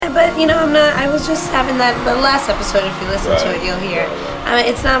I'm not. I was just having the last episode. If you listen to it, you'll hear.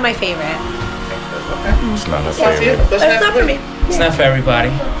 It's not my favorite. It's not her favorite. It's not for me. It's not for everybody.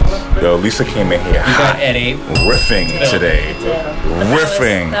 Yo, Lisa came in here You got Ed Ape. riffing today.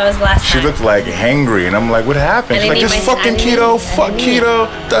 Riffing. That was last She time. looked like hangry, and I'm like, what happened? I She's like, didn't just eat my- fucking I didn't keto, eat- fuck I didn't eat.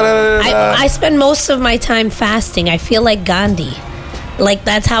 keto. Da, da, da, da. I spend most of my time fasting. I feel like Gandhi. Like,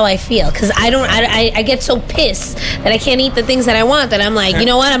 that's how I feel. Because I get so pissed that I can't eat the things that I want that I'm like, you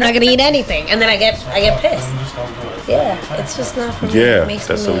know what? I'm not going to eat anything. And then I get pissed. Yeah, it's just not for me. Yeah, It makes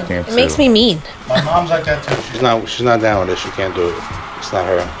that's me what we mean. came It makes to. me mean. My mom's like that too. She's not down with it. She can't do it. It's not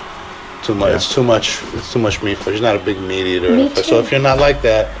her. Too much. Yeah. It's too much. It's too much meat for her. She's not a big meat eater. Me So too. if you're not like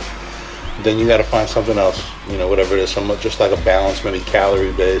that, then you got to find something else. Whatever it is, just like a balance, maybe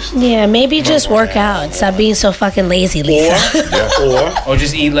calorie based. Yeah, maybe just work out. Stop being so fucking lazy, Lisa. Or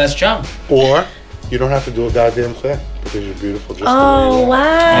just eat less junk. Or you don't have to do a goddamn thing because you're beautiful. Just the way Oh, you are.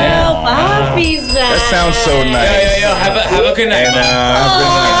 wow. Poppy's back. That sounds so nice. Yo, have a good night, And,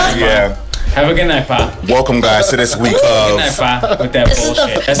 Pop. yeah. Have a good night, Pop. Welcome, guys, to this week Good night, of Pop. With that This is the-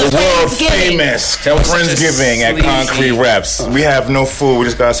 bullshit. That's the the world Friendsgiving. famous That was such a Friendsgiving at sleazy- Concrete Reps. We have no food. We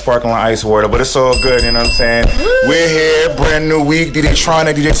just got sparkling ice water, but it's all good. You know what I'm saying? We're here, brand new week. DJ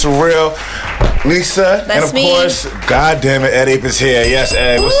Tronic, DJ Surreal, Lisa, and That's of me. course, goddamn it, Ed Ape is here. Yes,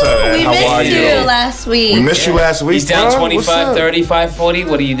 Ed. What's up, Ed? We How are missed you? you last week. We missed you last week. He's down bro. 25, What's up? 35, 40.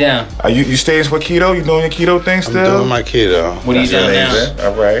 What are you down? Are you staying with keto? You doing your keto thing I'm still? doing my keto. What are you doing now? Amazing.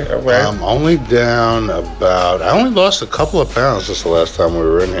 All right. I'm only down about. I only lost a couple of pounds since the last time we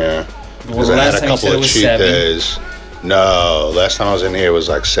were in here. Because I had last a time you said couple it of was cheat 7. days. No, last time I was in here was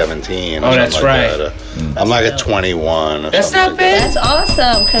like 17. or Oh, that's something like right. that. I'm like at 21. Or That's something not like bad. That's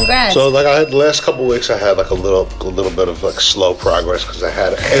awesome. Congrats. So like I had the last couple of weeks, I had like a little bit of like slow progress because I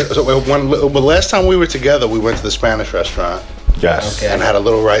had. But last time we were together, we went to the Spanish restaurant Yes. Okay. and had a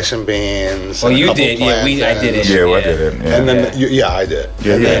little rice and beans. Well, and a you couple did. Yeah, I did plantains. it. Yeah, well, I did it. Yeah. And then I did.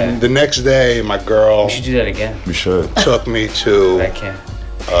 Yeah, and yeah. then the next day, my girl We should do that again. we should. took me But I to can't.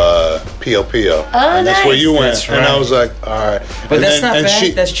 Pio Pio. Oh, and that's where nice. you went. That's And I right. was like, all right. But and that's not and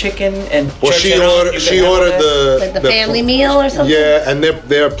bad. That's chicken and. well, church she and all. ordered. You She can have ordered that. like the family meal or something? Yeah, and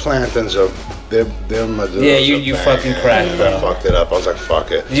their plantains are. They're my. Yeah, you fucking cracked, I bro. fucked it up. I was like,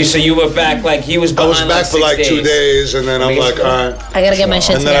 fuck it. So you were back like he was. I was behind back for like 6 2 days, and then I'm like, all right. I gotta get my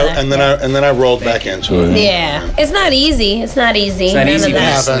shit And together. then I rolled back into it. Yeah, it's not easy. It's not easy. It's not None easy of when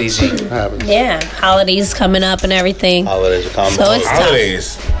that. it's sleazy. Happens. Yeah, holidays coming up and everything. Holidays are coming. So it's tough.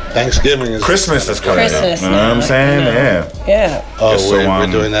 Holidays. Thanksgiving is Christmas is coming Christmas up. You know what I'm now. saying? Yeah. Yeah. Oh, Yes, so, we're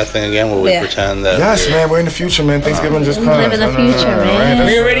doing that thing again where we Yeah. pretend that. Yes, man, we're in the future, man. Thanksgiving just We passed. live in the future, man.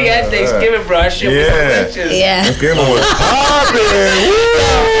 We already had Thanksgiving, bro. I showed you some Yeah. pictures. Yeah. Thanksgiving was popping.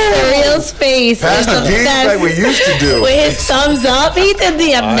 Surreal's face. Pass the is games best. like we used to do. With his thumbs up, he did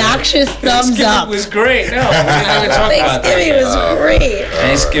the obnoxious thumbs Thanksgiving up. was great. No, we're not gonna talk about Thanksgiving that. was great.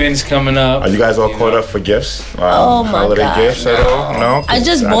 Thanksgiving's coming up. Are you guys all caught up for gifts? Oh, my Holiday God. gifts at all? No? I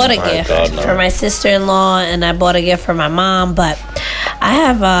just bought a gift God, no. for my sister-in-law, and I bought a gift for my mom. But I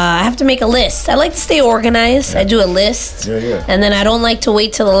have to make a list. I like to stay organized. I do a list, Yeah. and then I don't like to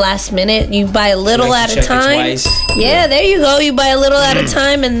wait till the last minute. You buy a little like at to a check it time. twice. Yeah, there you go. You buy a little at a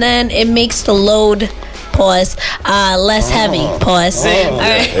time, and then it makes the load. Pause. Less heavy. Pause. All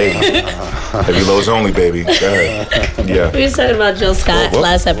right. Hey, heavy loads only, baby. Go ahead. Yeah. We were talking about Jill Scott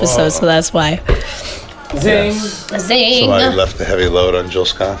last episode, so that's why. Zing. Zing. Somebody left the heavy load on Jill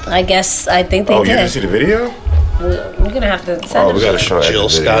Scott. I think they Oh, you did. didn't see the video? We're gonna have to send Oh, it we to gotta you. show that Jill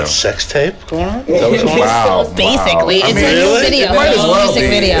video. Scott's sex tape going on? Is that what's going on? Wow. Basically, wow. it's I mean, a new really? video. It might as a well music be.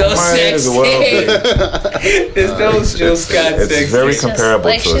 video. Those Might as well be. It's those Jill Scott It's things. very It's just comparable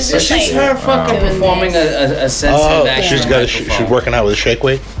like to a she's sex just She's tape. her fucking Doing performing this. a sensitive Oh, action. she's microphone. working out with a shake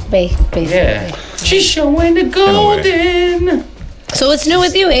weight. Basically. Yeah. She's showing the golden. So what's new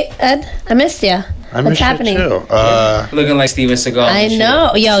with you, Ed? I missed you. I What's miss you happening? too. Looking like Steven Seagal. I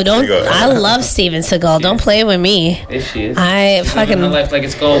know. Yo, don't. There you go. I love Steven Seagal. Don't play with me. There she is. I Living her fucking life like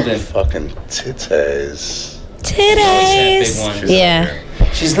it's golden. Fucking titties. titties. Big one. Yeah.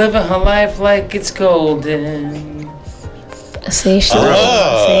 She's living her life like it's golden. See, she.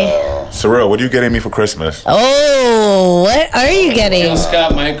 Oh. Surreal, what are you getting me for Christmas? Oh, what are you Jill getting?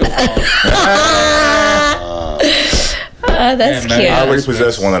 Scott microphone. That's Yeah, cute. man. I already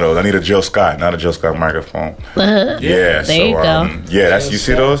possess one of those. I need a Jill Scott, not a Jill Scott microphone. Yeah, There so you go. yeah, that's you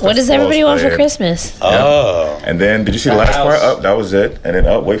see those. What That's does everybody want for played. Christmas? Oh. And then did you see the The last part? house. Up, that was it. And then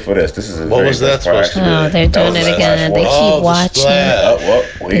up, wait for this. This is a What very was that best part, supposed to be? actually. Oh, they're That doing was it the again. last They one. keep the watching. splat. Up, up,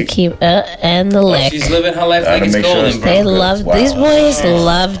 They wait. keep and the lick. She's living her life Gotta like it's make sure golden, it's- bro. They love Wow. these boys.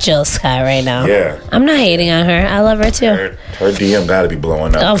 Love Jill Scott right now. Yeah. I'm not hating on her. I love her too. Her DM gotta be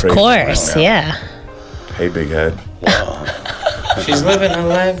blowing up. Of crazy course, right now. yeah. Hey, big head. She's living her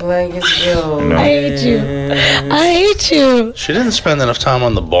life like it's golden. No. I hate you. I hate you. She didn't spend enough time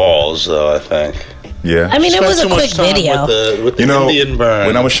on the balls, though, I think. Yeah. I mean, it Spent was a too much quick time video. With the you know, Indian burn.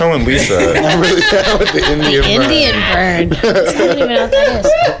 when I was showing Lisa, I'm really down with the Indian burn. Indian burn. I don't even know what that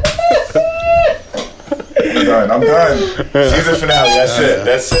is. I'm done. Season finale. That's it.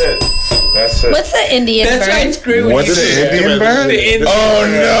 That's it. That's it. What's the Indian That's burn? right, it's great when What's you the say that. Indian burn? The Indian Oh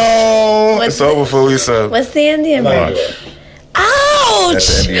no! What's It's over for Lisa. What's the Indian burn? That's Ouch!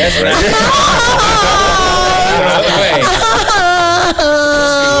 the Indian burn. By the way,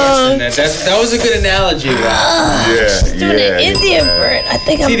 that was a good analogy, bro. Yeah, Doing yeah. an Indian burn. I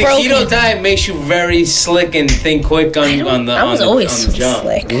think See, I'm the broken. keto diet makes you very slick and think quick on the I was always on the jump.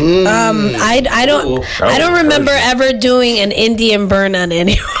 slick. I don't Ooh. I don't remember ever doing an Indian burn on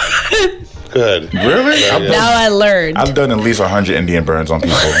anyone. Good. Really? I've done, Now I learned. I've done at least 100 Indian burns on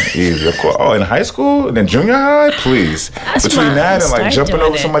people. Easy, of course. Oh, in high school? And then junior high? Please. Between mine. that and like Start jumping doing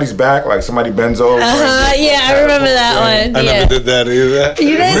over it. somebody's back, like somebody bends over. Yeah, I remember that one. I Yeah. never did that either.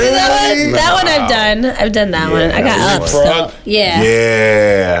 You didn't do that Really? one? That one I've done. I've done that one. I got that ups was though. Yeah.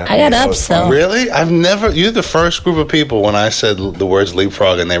 Yeah. I got That ups, was fun. though. Really? I've never. You're the first group of people when I said the words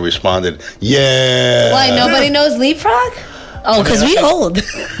leapfrog and they responded, yeah. Why nobody knows leapfrog? Oh, because we old.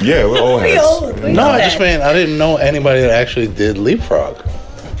 Yeah, we're old We heads. old. We No, know I that. just mean I didn't know anybody that actually did leapfrog.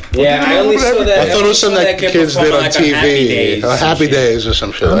 Yeah, I only saw that. I thought it was something that kid kids did perform on like TV. Happy Days. Happy Days or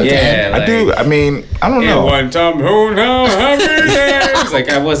some shit like that. Yeah, I do. I mean, I don't Yeah, know. one time, who knows Happy Days? Like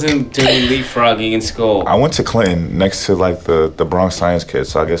I wasn't doing leapfrogging in school. I went to Clinton next to like the Bronx Science Kids,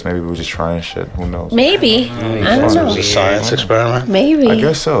 so I guess maybe we were just trying shit. Who knows? Maybe. I don't It know. was a science experiment. Maybe. I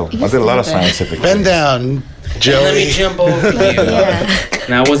guess so. I did a lot of scientific Bend things. down, Let me Joey. jump over you. Yeah.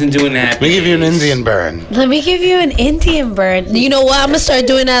 And I wasn't doing that. Let me give you an Indian burn. Let me give you an Indian burn. You know what? I'm gonna start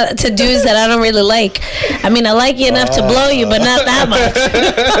doing that to dudes that I don't really like. I mean, I like you enough to blow you, but not that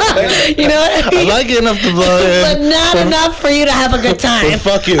much. You know what I I mean? like it enough to blow But in. not enough for you to have a good time. But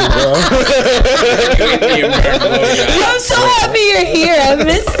fuck you, bro. I'm so happy you're here. I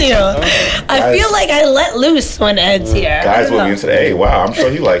missed you. I feel like I let loose when Ed's here. I Guys don't will be know. into the hey, wow, I'm sure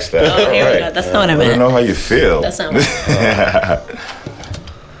he likes that. Oh, here we go. That's not what I I don't meant. know how you feel. That's not what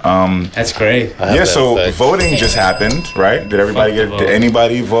That's great. Yeah, so that effect. voting just happened, right? Did everybody Fuck the get? Did vote.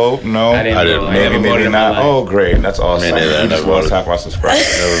 anybody vote? No. I didn't I didn't. vote. I Maybe, never voted maybe in my not. life. Oh, great. That's awesome. Me neither. I You just never lost voted. half our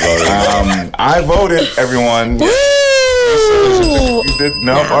subscribers. Never voted. I voted, everyone. Woo! You did?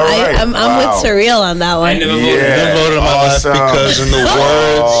 No? All right. I'm with Surreal on that I one. never voted. Yeah. Never voted in my life Awesome. because in the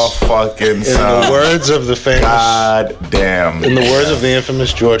Oh, words, fucking in son. the words of the famous, God damn. in the words of the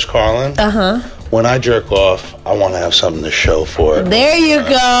infamous George Carlin, when I jerk off, I want to have something to show for it. There you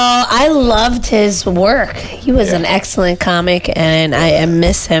go. I loved his work. He was an excellent comic, and I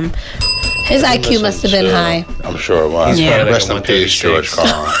miss him. His IQ must have been high. I'm sure it was. Yeah. Probably Rest like in a peace, George 136.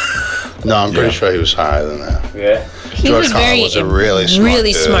 Carlin. No, I'm pretty sure he was higher than that. Yeah. He George was Carlin very, was a really smart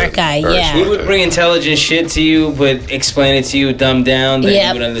dude. smart guy. Very Yeah. He would bring intelligent shit to you, but explain it to you dumbed down that Yeah,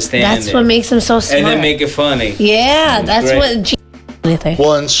 you would understand. that's it. what makes him so smart. And then make it funny. Yeah, that's Great. what. Anything.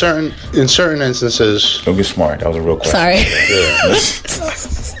 Well, in certain instances, Don't get smart. That was a real question. Sorry.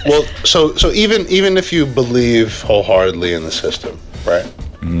 well, so even if you believe wholeheartedly in the system, right?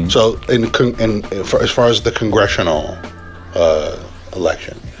 So as far as the congressional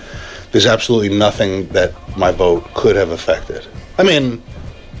election, there's absolutely nothing that my vote could have affected. I mean,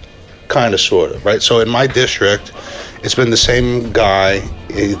 kind of, sort of, right? So in my district, it's been the same guy,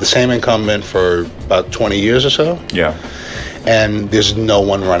 the same incumbent for about 20 years or so. Yeah. And there's no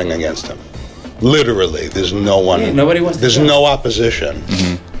one running against him. Literally, there's no one. Yeah, nobody wants to There's go. no opposition,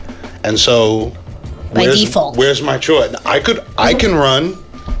 and so By default. where's my choice? I can run.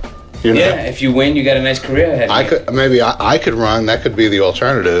 You know, Yeah, if you win, you got a nice career ahead. I could I could run. That could be the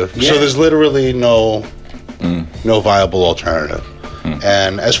alternative. Yeah. So there's literally no viable alternative.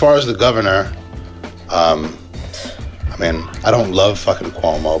 And as far as the governor, I mean, I don't love fucking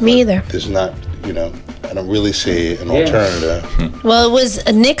Cuomo. Me but either. There's not, I don't really see an alternative. Well, it was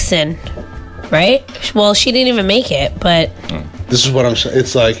Nixon, right? Well, she didn't even make it, but This is what I'm saying.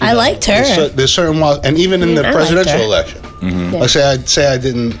 It's like I liked her. There's certain and even in the I liked presidential her. election, like say I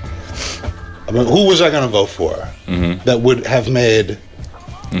didn't. I mean, who was I going to vote for? that would have made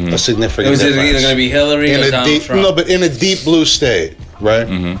a significant It was difference. either going to be Hillary or Donald Trump. No, but in a deep blue state,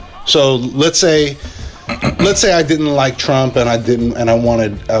 right? So let's say I didn't like Trump and I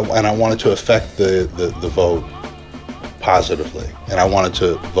wanted to affect the vote positively, and I wanted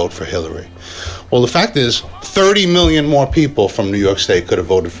to vote for Hillary. Well, the fact is, 30 million more people from New York State could have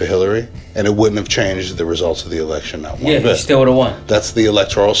voted for Hillary, and it wouldn't have changed the results of the election. Not one Yeah, he bit. still would have won. That's the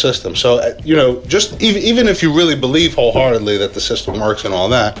electoral system. So, just even if you really believe wholeheartedly that the system works and all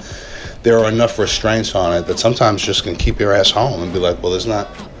that, there are enough restraints on it that sometimes just can keep your ass home and be like, well, there's not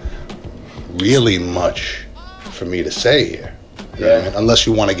really much for me to say here. You know what I mean? Unless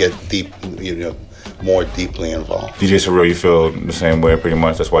you want to get deep, more deeply involved. DJ Surreal, you feel the same way pretty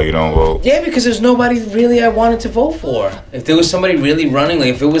much. That's why you don't vote. Yeah, because there's nobody really I wanted to vote for. If there was somebody really running, like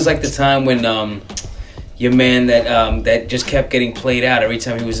if it was like the time when your man that just kept getting played out every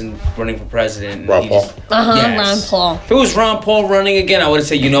time he was running for president. Ron Paul. Ron Paul. If it was Ron Paul running again, I would have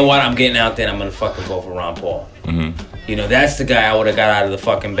said, you know what, I'm getting out there and I'm going to fucking vote for Ron Paul. That's the guy I would have got out of the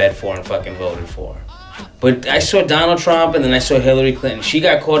fucking bed for and fucking voted for. But I saw Donald Trump and then I saw Hillary Clinton. She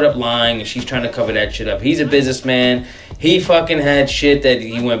got caught up lying and she's trying to cover that shit up. He's a businessman. He fucking had shit that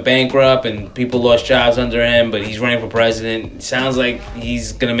he went bankrupt and people lost jobs under him, but he's running for president. It sounds like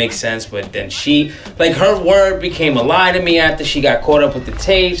he's gonna make sense, but then her word became a lie to me after she got caught up with the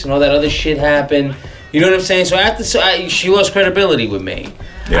tapes and all that other shit happened. You know what I'm saying? So she lost credibility with me.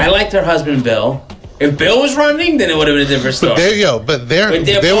 Yeah. I liked her husband, Bill. If Bill was running, then it would have been a different story.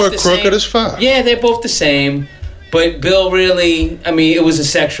 They were crooked as fuck. Yeah, they're both the same. But Bill really, it was a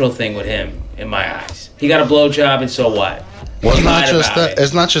sexual thing with him, in my eyes. He got a blowjob, and so what? Well, it's not just that.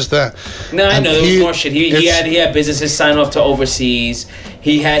 It's not just that. No, I know there was more shit. He had businesses sign off to overseas.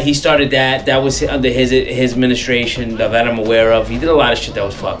 He started that. That was under his administration that I'm aware of. He did a lot of shit that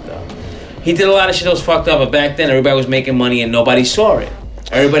was fucked up. But back then everybody was making money and nobody saw it.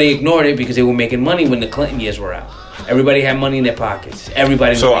 Everybody ignored it because they were making money when the Clinton years were out. Everybody had money in their pockets.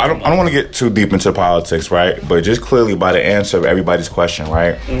 Everybody. So I don't want to get too deep into politics, right? But just clearly by the answer of everybody's question,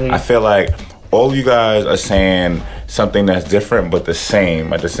 right? I feel like all you guys are saying something that's different but the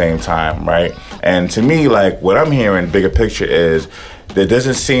same at the same time, right? And to me, like, what I'm hearing, bigger picture, is there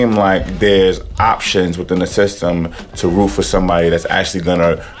doesn't seem like there's options within the system to root for somebody that's actually going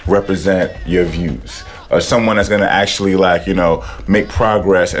to represent your views. Or someone that's going to actually, make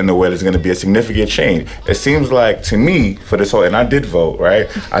progress in the way there's going to be a significant change. It seems like, to me, for this whole, and I did vote, right?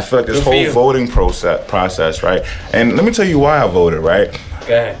 I feel like this whole voting process, right? And let me tell you why I voted, right?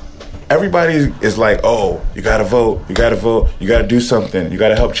 Go ahead. Everybody is like, oh, you gotta vote, you gotta do something, you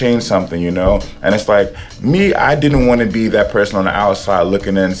gotta help change something, And it's like, me, I didn't want to be that person on the outside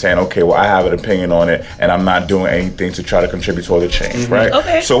looking in and saying, okay, well, I have an opinion on it, and I'm not doing anything to try to contribute toward the change, right?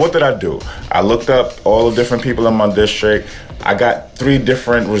 Okay. So what did I do? I looked up all the different people in my district. I got 3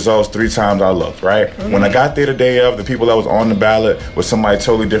 different results 3 times I looked, right? When I got there the day of, the people that was on the ballot was somebody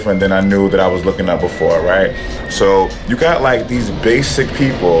totally different than I knew that I was looking at before, right? So you got like these basic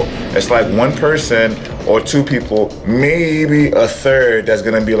people. It's like one person or 2 people, maybe a third that's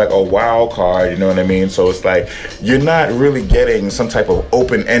gonna be like a wild card, you know what I mean? So it's like you're not really getting some type of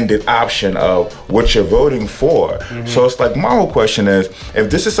open-ended option of what you're voting for. So it's like my whole question is, if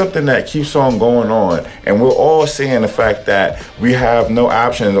this is something that keeps on going on and we're all seeing the fact that we have no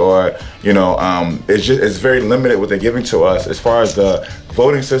options, or it's very limited what they're giving to us as far as the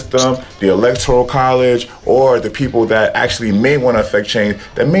voting system, the electoral college, or the people that actually may want to affect change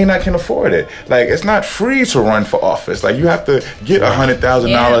that may not can afford it. Like, it's not free to run for office. Like, you have to get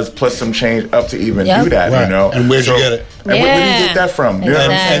 $100,000 plus some change up to even do that, right. And where'd you get it? And where do you get that from?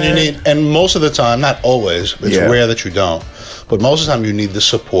 Exactly. And you need, and most of the time, not always, it's rare that you don't, but most of the time you need the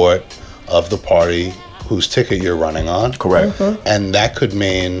support of the party whose ticket you're running on. Correct. And that could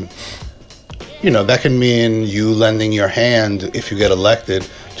mean, you lending your hand, if you get elected,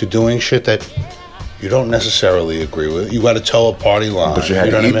 to doing shit that you don't necessarily agree with. You got to toe a party line. But you had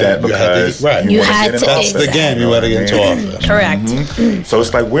to eat that because you had to. That's the game. You had to get into office. Correct. So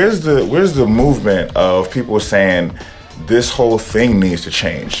it's like, where's the movement of people saying this whole thing needs to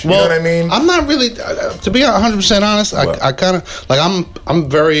change? You know what I mean? I'm not really, to be 100% honest, I kind of, like, I'm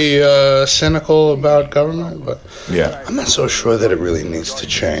very cynical about government, but I'm not so sure that it really needs to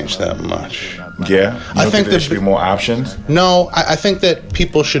change that much. Yeah? I think there should be more options? No, I think that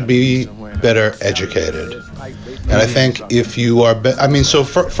people should be better educated. And I think if you are,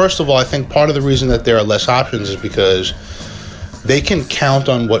 first of all, I think part of the reason that there are less options is because they can count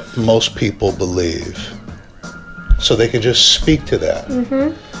on what most people believe. So they can just speak to that.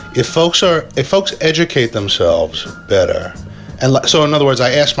 If folks educate themselves better, and so in other words,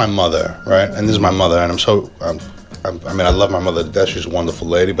 I asked my mother, right, and this is my mother, and I'm I love my mother to death. She's a wonderful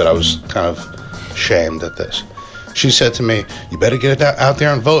lady, but I was kind of shamed at this. She said to me, "You better get out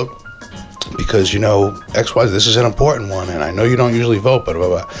there and vote because, X, Y, this is an important one, and I know you don't usually vote, blah, blah,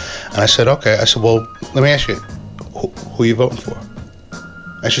 blah." And I said, okay. I said, well, let me ask you, who are you voting for?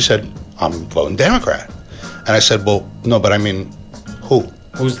 And she said, I'm voting Democrat. And I said, well, no, but I mean, who?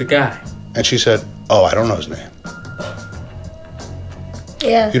 Who's the guy? And she said, oh, I don't know his name.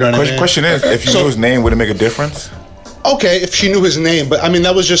 Yeah. You know what I mean? Question is, if you knew his name, would it make a difference? Okay, if she knew his name, but I mean,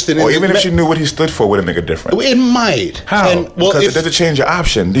 that was just an... Or even if she knew what he stood for, would it make a difference? It might. How? Because it doesn't change your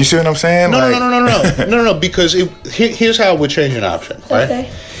option. Do you see what I'm saying? No, because here's how it would change an option, right?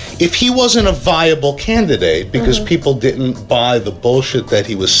 Okay. If he wasn't a viable candidate because people didn't buy the bullshit that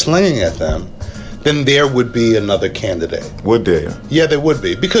he was slinging at them, then there would be another candidate. Would there? Yeah, there would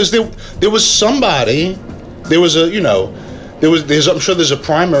be. Because there was somebody, there was a, I'm sure there's a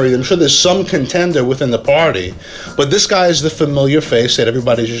primary, I'm sure there's some contender within the party, but this guy is the familiar face that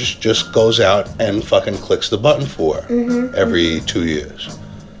everybody just goes out and fucking clicks the button for every 2 years.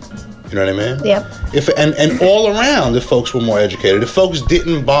 You know what I mean? Yep. And all around, if folks were more educated, if folks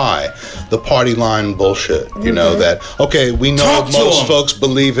didn't buy the party line bullshit, that okay, we know most folks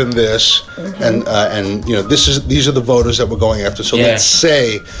believe in this, and these are the voters that we're going after. So let's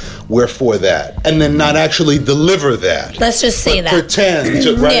say we're for that, and then not actually deliver that. Let's just say that. Pretend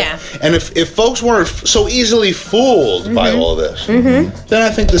to, right? Yeah. And if folks weren't so easily fooled by all this, then I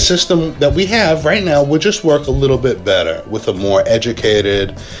think the system that we have right now would just work a little bit better with a more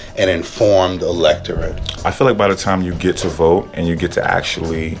educated and informed electorate. I feel like by the time you get to vote and you get to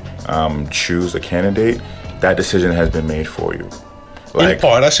actually choose a candidate, that decision has been made for you. In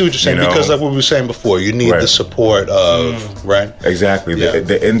part, I see what you're saying, because like what we were saying before, you need the support of, right? Exactly,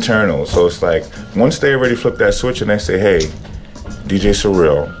 the internal. So it's like, once they already flip that switch and they say, hey, DJ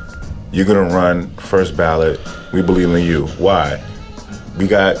Surreal, you're going to run first ballot, we believe in you. Why? We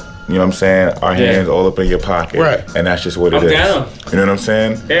got, you know what I'm saying, our hands all up in your pocket. Right. And that's just what it I'm is. down. You know what I'm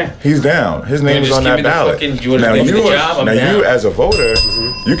saying? Yeah. He's down. His name is on that ballot. You as a voter,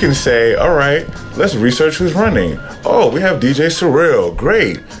 you can say, all right, let's research who's running. Oh, we have DJ Surreal.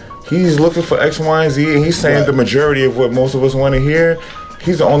 Great. He's looking for X, Y, and Z, and he's saying the majority of what most of us want to hear.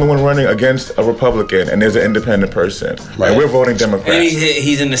 He's the only one running against a Republican, and there's an independent person. Right. And we're voting Democrat. And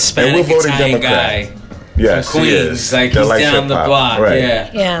he's an Hispanic Italian guy. Yes, from Queens. he is. Like, he's down the block. Right.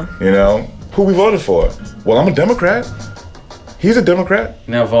 Yeah. Who we voted for? Well, I'm a Democrat. He's a Democrat.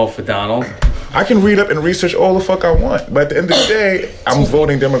 Now vote for Donald. I can read up and research all the fuck I want, but at the end of the day, I'm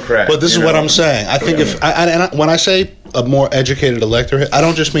voting Democrat. But this is what I'm saying. I think when I say a more educated electorate, I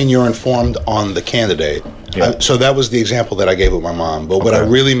don't just mean you're informed on the candidate. Yeah. So that was the example that I gave with my mom. But what I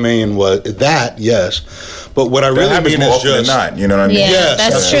really mean was that, yes. But what I really mean is just not. You know what I mean? Yeah, yes,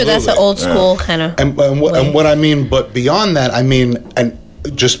 that's absolutely. true. That's an old school kind of. And what I mean, but beyond that, I mean, and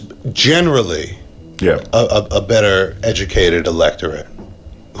just generally, a better educated electorate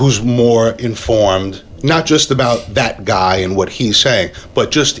who's more informed, not just about that guy and what he's saying,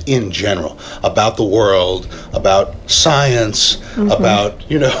 but just in general about the world, about science, about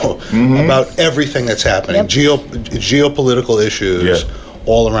about everything that's happening, geopolitical issues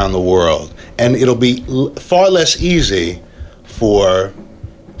all around the world, and it'll be far less easy for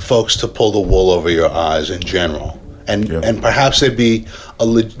folks to pull the wool over your eyes in general. And perhaps there'd be a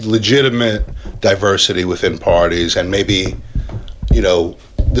legitimate diversity within parties, and maybe,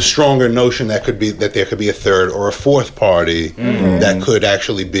 the stronger notion that there could be a third or a fourth party that could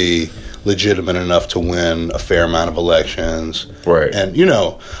actually be legitimate enough to win a fair amount of elections. Right. And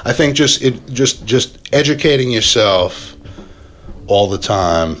I think just educating yourself all the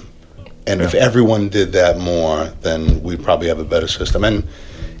time, and if everyone did that more, then we'd probably have a better system. And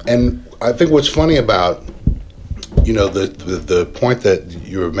I think what's funny about the point that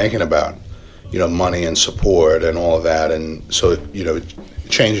you were making about money and support and all of that, and so it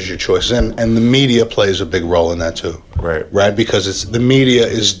changes your choices, and the media plays a big role in that too. Right, because the media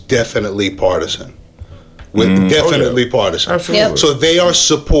is definitely partisan. Partisan. Absolutely. Yep. So they are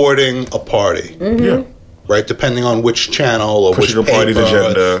supporting a party. Right, depending on which channel or pushing which a party's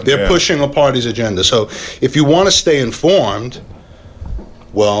agenda. They're pushing a party's agenda. So if you want to stay informed,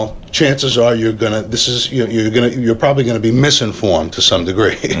 well, chances are you're probably gonna be misinformed to some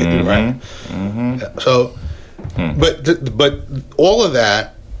degree, right? So, but all of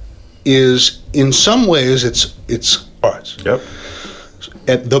that is, in some ways, it's arts. Yep.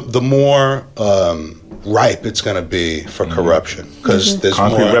 And the more ripe it's going to be for corruption, because there's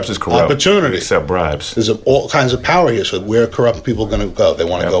Concrete more reps is corrupt. opportunity. Accept bribes. There's all kinds of power here. So where are corrupt people going to go? They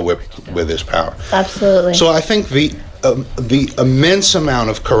want to go where there's power. Absolutely. So I think the immense amount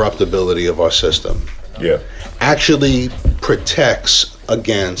of corruptibility of our system Yeah. actually protects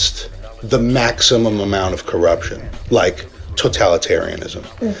against the maximum amount of corruption, like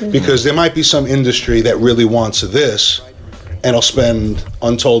totalitarianism. Because there might be some industry that really wants this and will spend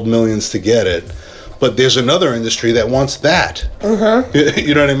untold millions to get it. But there's another industry that wants that.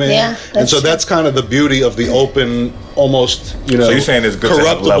 You know what I mean? Yeah, and so true. that's kind of the beauty of the open, almost, you know, So you're saying it's good to have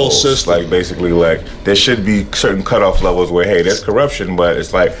corruptible levels, system. like basically, like there should be certain cutoff levels where, hey, there's corruption, but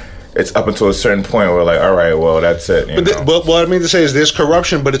it's like it's up until a certain point where, like, all right, well, that's it. You know? But what I mean to say is there's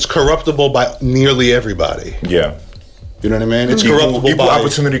corruption, but it's corruptible by nearly everybody. Yeah, You know what I mean? It's equal corruptible by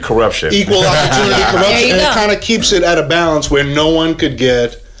opportunity corruption. equal opportunity There corruption, you and it go. kind of keeps it at a balance where no one could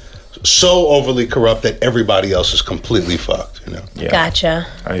get so overly corrupt that everybody else is completely fucked. You know? Yeah, Gotcha.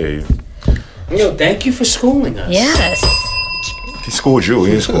 I hear you. Yo, thank you for schooling us. Yes. He schooled you.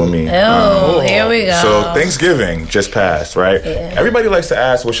 He didn't school me. Oh, here we go. So Thanksgiving just passed, right? Yeah. Everybody likes to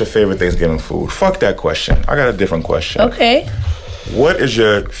ask, "What's your favorite Thanksgiving food?" Fuck that question. I got a different question. Okay. What is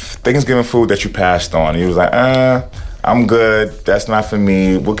your Thanksgiving food that you passed on? He was like, I'm good. That's not for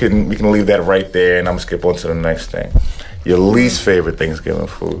me. We can leave that right there, and I'm gonna skip on to the next thing. Your least favorite Thanksgiving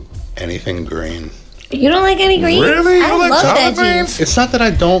food? Anything green. You don't like any greens? Really? You I don't like love collard veggies. greens? It's not that I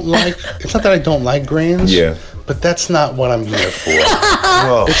don't like. It's not that I don't like greens. Yeah. But that's not what I'm here for.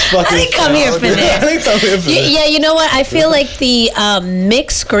 Well, It's fucking. I didn't come here for I this. didn't come here for this. Yeah, you know what? I feel like the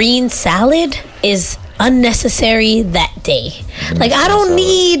mixed green salad is unnecessary that day. Like, I don't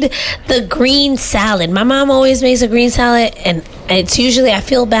need the green salad. My mom always makes a green salad, and it's usually I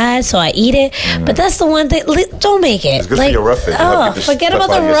feel bad, so I eat it. But that's the one thing. Don't make it. It's good for your roughage. It'll Oh, help get the forget stuff about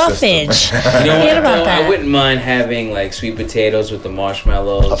the out of your roughage. system. You know Forget what, about though? that. I wouldn't mind having like sweet potatoes with the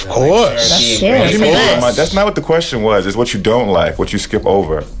marshmallows. Of and, course. Like, turkey That's and serious. gravy. Yes. That's not what the question was. It's what you don't like, what you skip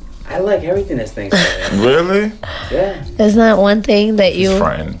over. I like everything that's Thanksgiving. Really? Yeah. There's not one thing that He's you.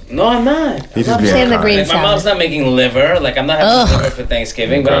 frying. No, I'm not. He's I'm just not being saying the kind. green Like, my mom's not making liver. Like, I'm not having liver for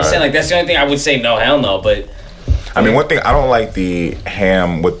Thanksgiving. But I'm Okay. saying, like, that's the only thing I would say no, hell no. But I mean, one thing, I don't like the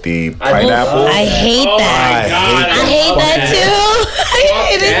ham with the pineapple. I hate oh that. my God, I hate that too. I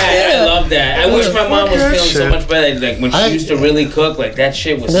hate Yeah, I it too. love that. I wish my mom was that feeling so shit. much better. Like when she I- used to really cook, like that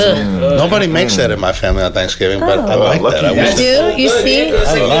shit was so Ugh. good. Nobody makes that in my family on Thanksgiving, but I Oh. like Lucky that. I you. wish You do? So You good. see? Yeah,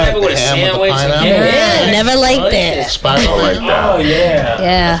 it's like you I have it with a like ham with the sandwich. pineapple. Yeah, never liked it. Spiral like that. Oh yeah.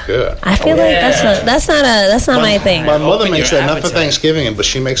 Yeah. Good. I feel like that's not my thing. My mother Open makes your that not for appetite. Thanksgiving, but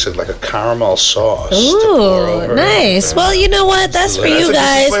she makes it like a caramel sauce. to pour Ooh, over. nice. Well, you know what? That's for That's you a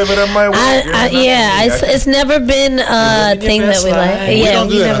guys. flavor that might work. It's never been a your thing that best we like. life. We Yeah, don't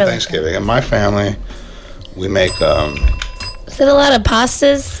do we that on never. Thanksgiving. In my family, we make. Is it a lot of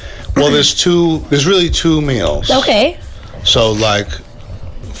pastas? Well, there's really two meals. Okay. So like,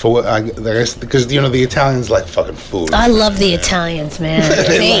 for what I guess because the Italians like fucking food. I love the Italians, man.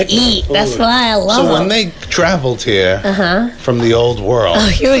 They like the eat. food. That's why I love So them. when they traveled here from the old world, Oh,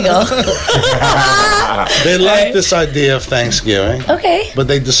 here we go. they liked this idea of Thanksgiving, Okay. but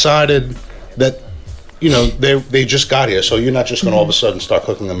they decided that they just got here, so you're not just going to all of a sudden start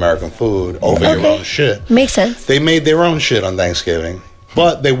cooking American food over your Okay. own shit. Makes sense. They made their own shit on Thanksgiving,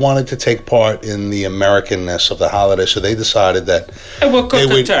 but they wanted to take part in the Americanness of the holiday, so they decided that And we'll cook they a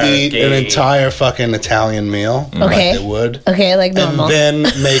would turkey. eat an entire fucking Italian meal, Okay. like they would, Okay, like normal. and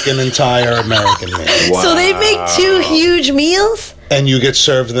then make an entire American meal. So they make two huge meals? And you get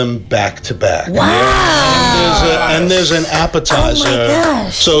served them back to back. Wow. And there's an appetizer. Oh my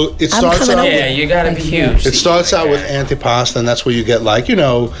gosh. So it I'm starts coming out. up Yeah, you gotta be huge. It starts out with antipasta, and that's where you get like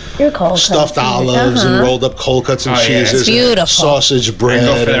Your cold stuffed cuts. olives and rolled up cold cuts and Oh, yeah, cheeses, that's and beautiful. sausage bread,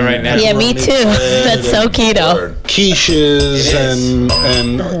 go for that and right now. Yeah, me pepperoni too. bread, That's so keto. quiches It is.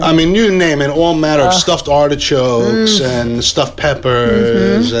 and I mean you name it, all matter of stuffed artichokes and stuffed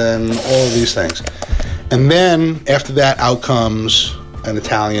peppers and all of these things. And then after that out comes an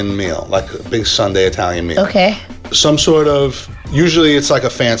Italian meal, like a big Sunday Italian meal. Okay. Some sort of, usually it's like a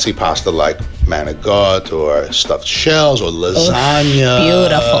fancy pasta like manigot or stuffed shells or lasagna.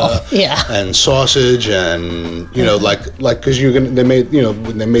 Beautiful. Yeah. And sausage and like because they made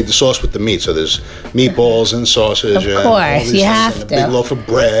the sauce with the meat, so there's meatballs and sausage. Of and all course, these you things, have and a to. big loaf of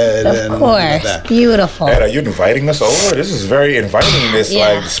bread. Of and course. that. Beautiful. Ed, are you inviting us over? This is very inviting. This Yeah.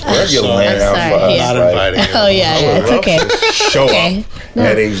 like spread your Sorry. land I'm out sorry, for us. yeah. Not like, inviting you. Oh, yeah, it's okay. Show Okay. up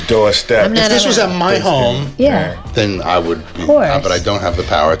at Abe's doorstep. I'm not- If this was at my home, Yeah. then I would. Be, course. but I don't have the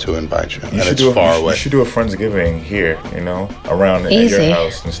power to invite you, and You should, it's do far a, away. you should do a Friendsgiving here, around at Easy. your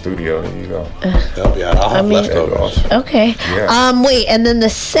house in the studio. There you go. I'll have mean- leftovers. Okay. Yeah. Wait, and then the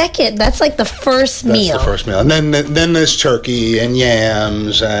second, that's like the first That's meal. the first meal, and then there's turkey and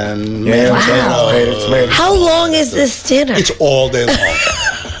yams and Yeah, Wow. tomatoes. How long is this dinner? It's all day long.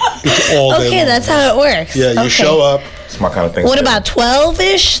 It's all day Okay, long. that's how it works. Yeah, you Okay. show up. It's my kind of thing. What about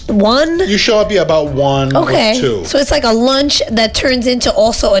 12-ish? 1? You show up, about 1 Okay. or 2. So it's like a lunch that turns into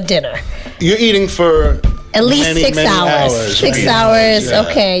also a dinner. You're eating for At least many, 6 many hours. 6 many hours. yeah.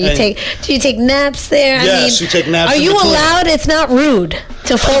 Okay. And- Do you take naps there? Yes, you take naps Are in you between. allowed? It's not rude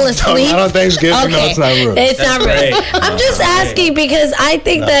to fall asleep. Not on Thanksgiving. No, it's not rude. It's not rude. great. I'm just asking because I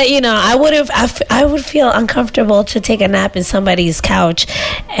think that I would feel uncomfortable to take a nap in somebody's couch,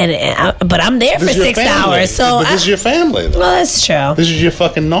 but I'm there This for is your 6 family. hours. So but this is your family, though. well, that's true. This is your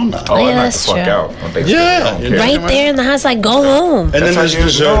fucking nonna. Oh, Yeah, I knock the that's fuck true. out on Thanksgiving. Yeah. I don't care. Right there in the house, like go home. And then That's there's how you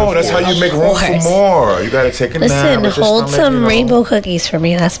dessert. know. That's how you make room for course. more. You gotta take a nap. Listen, let your hold stomach, some rainbow cookies for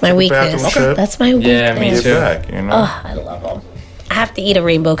me. That's my Take a weakness. bathroom trip. That's my weakness. Yeah, me Get too. back, you know. Oh, I love them. I have to eat a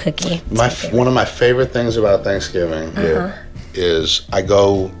rainbow cookie. One of my favorite things about Thanksgiving is I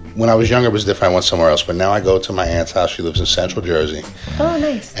go. When I was younger, it was different. I went somewhere else, but now I go to my aunt's house. She lives in Central Jersey, Oh,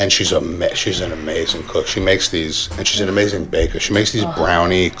 nice. and she's an amazing cook. She makes these, and she's an amazing baker. She makes these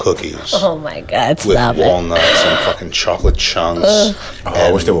brownie cookies Oh my God, with stop it. walnuts and fucking chocolate chunks. Oh, I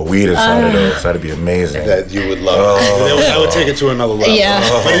wish there were weed inside of those. That'd be amazing. That you would love. I would take it to another level. Yeah.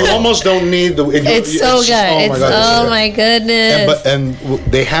 But you almost don't need the. It's so good. Oh my God, goodness. And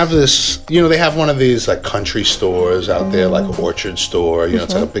they have this, they have one of these like country stores out there, like an orchard store.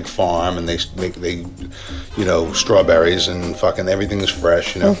 It's like a big farm, and they strawberries and fucking everything is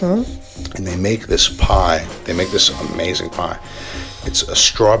fresh, And they make this pie. They make this amazing pie. It's a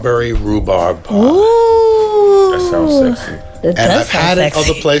strawberry rhubarb pie. Ooh. That sounds sexy. It And does I've had sound it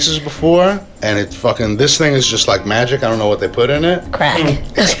sexy. other places before, and it fucking this thing is just like magic. I don't know what they put in it. Crack.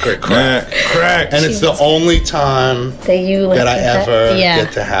 It's crack. Crack. And it's the only time That you like that I ever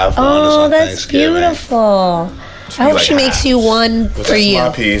get to have one. is Oh, on that's Thanksgiving. beautiful. I hope like she makes you one for That's you. my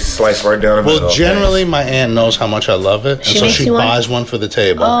piece, sliced right down the middle. Well, generally, my aunt knows how much I love it, and She so makes she you one? buys one for the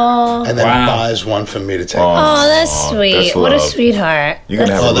table, and then Wow. buys one for me to take. Oh, that's sweet. that's What a love. sweetheart. You're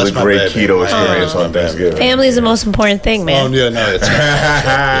gonna have Oh, a really that's my great baby. keto experience Oh. on Thanksgiving. Family is the most important thing, Oh, man. yeah, no,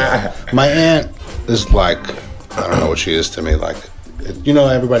 it's my aunt is like, I don't know what she is to me. Like,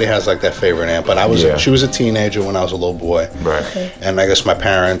 everybody has like that favorite aunt, but she was a teenager when I was a little boy, Right. and I guess my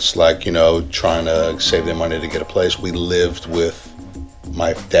parents, like, trying to save their money to get a place. We lived with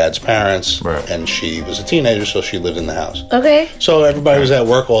my dad's parents, Right. and she was a teenager, so she lived in the house. Okay. So everybody was at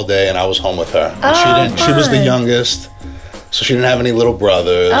work all day, and I was home with her. And she was the fun. youngest, so she didn't have any little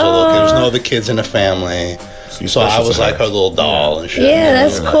brothers. There was no other kids in the family. you So I special was to her. like her little doll and shit. Yeah,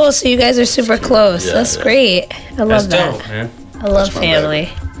 that's cool. So you guys are super close. Yeah, That's yeah. great. I love That's that. dope, man. I love my family.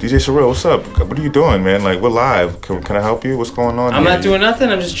 DJ Surreal, what's up? What are you doing, man? Like, we're live. Can I help you? What's going on? I'm here? not doing nothing.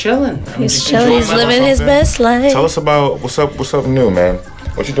 I'm just chilling. I'm He's just chilling. enjoying He's my living life. his best life. Tell us about what's up new, man.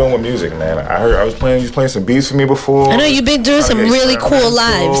 What you doing with music, man? I heard you was playing some beats for me before. I know you've been doing some really cool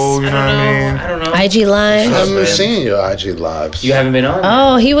lives. You know what I mean? I don't know. IG I live. haven't man. seen your IG lives. You haven't been on?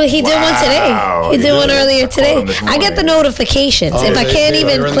 Oh, he did one today. Wow, He he did one did. earlier I called today. him this I get the morning. notifications. Oh, if I can't they're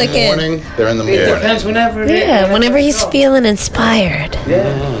even in click the in. morning. They're in the It morning. depends whenever. Yeah, whenever he's feeling inspired.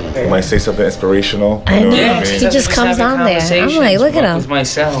 You might say something inspirational. I You know know. what Yeah, I mean? He just comes on there. I'm like, look at him. With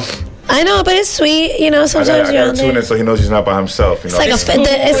myself. I know, but it's sweet. Sometimes I you're gotta on tune in there. so he knows he's not by himself. It's like a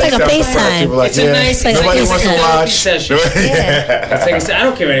FaceTime. Like, It's a nice like nobody a wants to therapy watch. session. Yeah. It's like I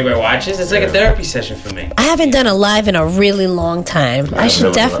don't care if anybody watches. It's like a therapy session for me. I haven't done a live in a really long time. I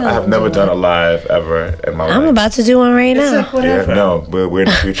should definitely. I have never done a live ever in my life. I'm about to do one right It's now. like whatever. Yeah, no, we're in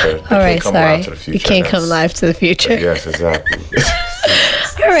the future. All right, sorry. To You can't come live to the future. Yes, exactly.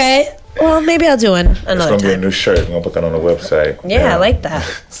 It's All right. Well, maybe I'll do one another gonna be a time. new shirt. We're gonna put that on the website. Yeah, I like that.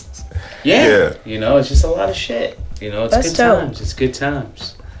 Yeah. Yeah. It's just a lot of shit. It's That's good dope. times. It's good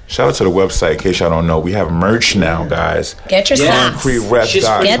times. Shout out to the website in case y'all don't know. We have merch now, guys. Get your Yeah. socks.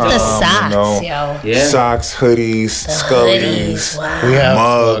 ConcreteReps.com. Get the socks, you know. yo. Yeah. Socks, hoodies, Hoodies. scullies, Wow. We have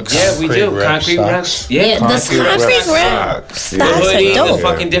mugs. Yeah, we do. Rep Concrete socks. reps. Yeah, Yeah. the concrete Rep rep socks. The socks hoodie, are dope. the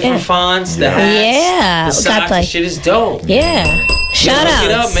fucking different Yeah. fonts, the Yeah. hats, Yeah, the got socks, the like- shit is dope. Yeah. Shout Look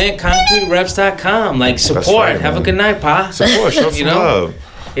it out. up, man. ConcreteReps.com. Like, support. right, Have a man. good night, pa. Support, show some love.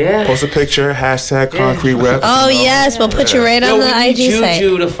 Yeah. Post a picture, hashtag Concrete Reps. Oh, yes. We'll put you right Yo, on we the need IG site.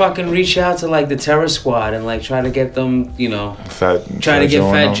 Juju to fucking reach out to like the Terror Squad and like try to get them, trying to get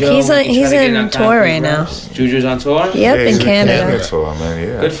Fat Joe. He's on- We can he's try to get on on tour Concrete right now. Reps. Juju's on tour? Yep, in Canada. Tour, man.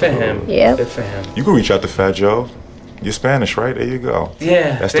 Yeah, Good for him. Yep. Good for him. You can reach out to Fat Joe. You're Spanish, right? There you go.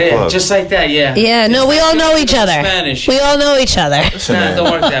 Yeah. That's the yeah, plug. just like that, yeah. Yeah, no, we all know each other. Spanish. We all know each other. Nah,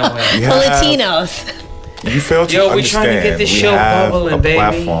 don't work that way. We The have- Latinos. You fail to Yo, we understand. trying to get this we show have bubbling, a baby.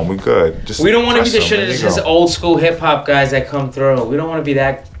 platform. We good. Just We don't want to be the press show them. that There just you has go. old school hip hop guys that come through. We don't want to be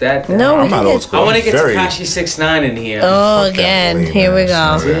that. No, we I'm not can old get. school. I want to I'm get very- Tekashi 6ix9ine in here. Oh, Fuck that again. bully, Here we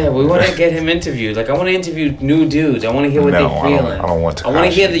man. go. Yeah, we want to get him interviewed. Like, I want to interview new dudes. I want to hear what No, they're I don't- feeling. I don't want I want to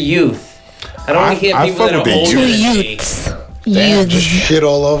Tekashi. hear the youth. I don't want to hear I people fuck that are with the older Two than me. youths. Damn, just Youths. shit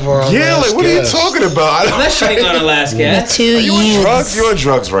all over our Yeah, last like what guest. are you talking about? I'm not shitting on Alaska. Two You on drugs? youths. You're on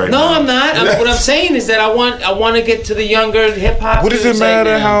drugs right No, now. I'm not. What I'm saying is that I want to get to the younger hip hop. What does it dudes like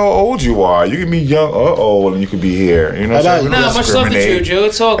matter now. how old you are? You can be young or old, and you can be here. You know what I'm saying? We Nah, don't much love to discriminate. Juju.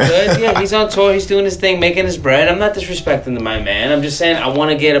 It's all good. Yeah, he's on tour. He's doing his thing, making his bread. I'm not disrespecting my man. I'm just saying I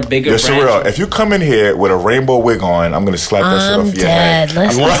want to get a bigger Yo, branch. Surreal, if you come in here with a rainbow wig on, I'm gonna slap that shit I'm off your head. dead.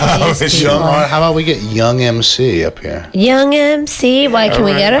 Let's I not promise these you. people. How about we get Young MC up here? Young MC. Why can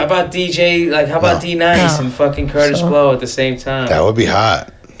we Alright. get How her? about DJ? Like, how about No. D-Nice No. and fucking Curtis So- Blow at the same time? That would be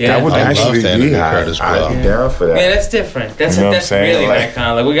hot. Yeah, That would I'd love actually to be interview hot. Curtis I'd Blow. be down for that. Yeah, that's different. That's You know what I'm that's saying? really Like- that kind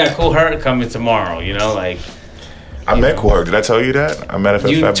of like we got Cool Herc coming tomorrow. You know, like I met Cool Herc. Did I tell you that? I met him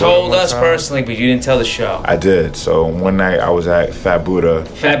at you Fat Buddha told one us time. personally, but you didn't tell the show. I did. So one night I was at Fat Buddha.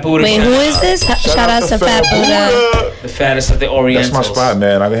 Fat Buddha. Wait, who is this? Shout out to Fat Buddha. The fattest of the Orientals. That's my spot,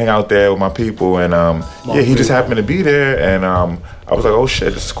 man. I can hang out there with my people, and yeah, he just happened to be there, and I was like, oh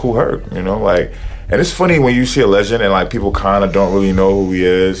shit, this is Cool Herc, you know, like. And it's funny when you see a legend and like people kind of don't really know who he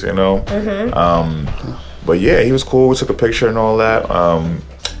is, you know. But yeah, he was cool. We took a picture and all that.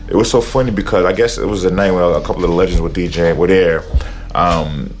 It was so funny because I guess it was a night when a couple of the legends were DJing were there.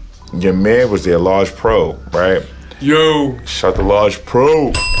 Your man was there, Large Pro, right? Yo. Shout to Large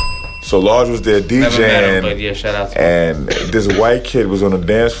Pro. So Large was there Never met him, DJing. but yeah, shout out to him. And this white kid was on the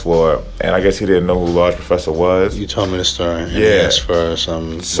dance floor, and I guess he didn't know who Large Professor was. You told me the story. And Yeah. he asked for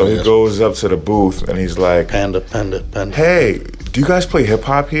some. So he goes up to the booth, and he's like, Panda. hey, do you guys play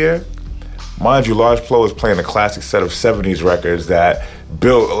hip-hop here? Mind you, Large Pro is playing a classic set of 70s records that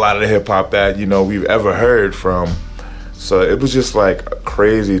built a lot of the hip-hop that, you know, we've ever heard from. So it was just, like,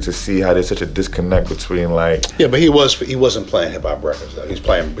 crazy to see how there's such a disconnect between, like... Yeah, but he wasn't playing hip hop records though. He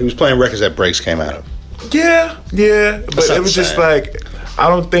was playing records that breaks came out of. Yeah, but not it was the just same. like I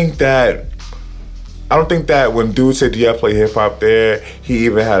don't think that when dude said, "Do you play hip hop?" there, he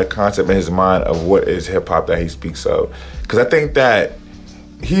even had a concept in his mind of what is hip hop that he speaks of. Because I think that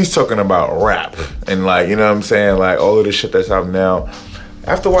he's talking about rap and like, you know what I'm saying, like all of the shit that's out now.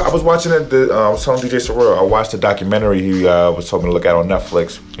 After I was watching it, I was telling DJ Surreal, I watched the documentary he was told me to look at on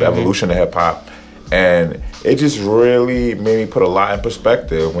Netflix, The Evolution of Hip Hop. And it just really made me put a lot in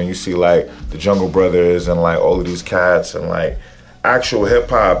perspective when you see like the Jungle Brothers and like all of these cats and like actual hip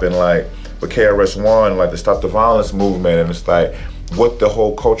hop and like with KRS-One, like the Stop the Violence movement, and it's like what the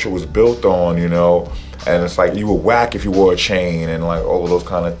whole culture was built on, you know. And it's like you were whack if you wore a chain and like all of those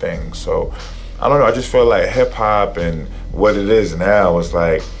kind of things. So I don't know, I just feel like hip hop and what it is now is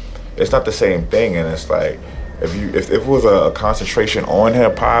like it's not the same thing, and it's like if it was a concentration on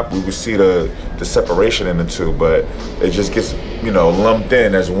hip hop, we would see the separation in the two, but it just gets, you know, lumped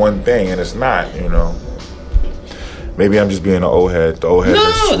in as one thing, and it's not, you know. Maybe I'm just being an old head. The old head.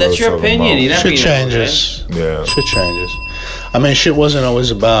 No, that's your opinion. You're not Shit being changes. Yeah. Shit changes. I mean, shit wasn't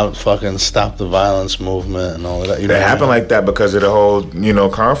always about fucking stop the violence movement and all of that. You know It what I happened mean? like that because of the whole, you know,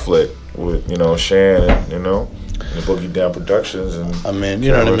 conflict with, you know, Shan and, you know, the Boogie Down Productions and I mean,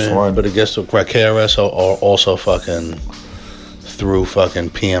 you know what I mean? KRS-One. But it gets to KRS also fucking threw fucking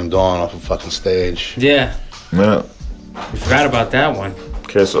PM Dawn off a fucking stage. Yeah, Yeah. you forgot about that one.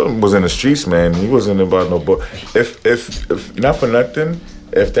 KRS was in the streets, man. He wasn't about no book. If not for nothing,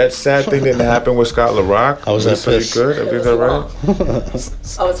 if that sad thing didn't happen with Scott LaRock, I was that pretty pissed. good. I think that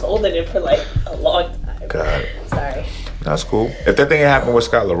right. I was holding it for like a long time. God, Sorry. that's cool. If that thing had happened with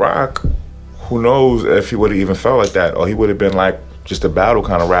Scott LaRock, who knows if he would have even felt like that, or he would have been like just a battle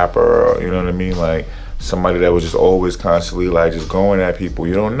kind of rapper, or you know what I mean, like somebody that was just always constantly like just going at people.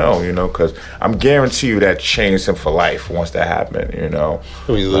 You don't know, you know, because I'm guarantee you that changed him for life once that happened. You know,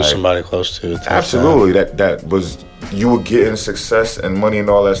 When you lose Like, somebody close to it. absolutely, that was, you were getting success and money and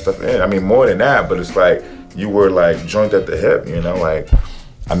all that stuff in. I mean, more than that, but it's like you were like joined at the hip, you know, like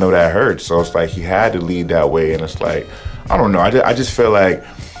I know that hurts. So it's like he had to lead that way, and it's like I don't know. I just feel like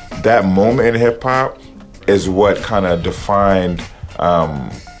that moment in hip hop is what kind of defined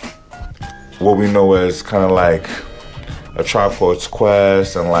what we know as kind of like a Tribe Called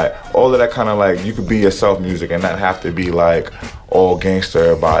Quest and like all of that kind of like you could be yourself music and not have to be like all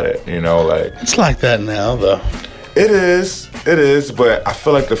gangster about it, you know, like. It's like that now, though. It is, but I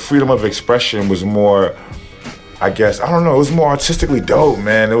feel like the freedom of expression was more, I guess, I don't know, it was more artistically dope,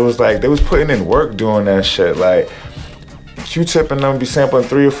 man. It was like, they was putting in work doing that shit, like, Q-Tip and them be sampling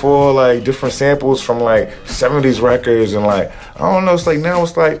 3 or 4 like different samples from like 70s records, and like I don't know. It's like now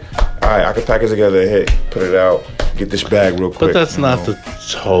it's like, all right, I can package together a hit, put it out, get this bag real quick. But that's not the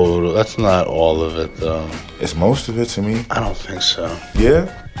total. That's not all of it, though. It's most of it to me. I don't think so.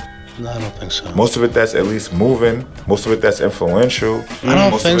 Yeah. No, I don't think so. Most of it that's at least moving. Most of it that's influential. I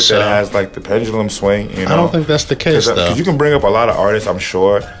don't most think of it so. that has like the pendulum swing. You know? I don't think that's the case, though. Because you can bring up a lot of artists, I'm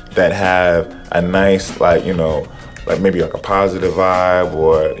sure, that have a nice, like, you know, like maybe like a positive vibe,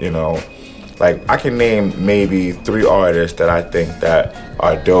 or, you know, like I can name maybe 3 artists that I think that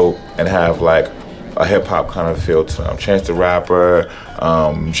are dope and have like a hip hop kind of feel to them. Chance the Rapper,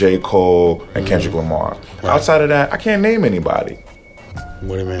 J. Cole, and Kendrick Lamar. Right. Outside of that, I can't name anybody.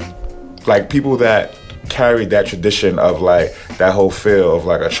 What do you mean? Like people that carried that tradition of like that whole feel of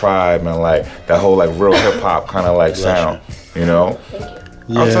like a tribe and like that whole like real hip hop kind of like sound, you know.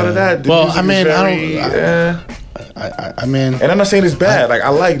 Yeah. Outside of that, the music I mean, is I mean, and I'm not saying it's bad. Like I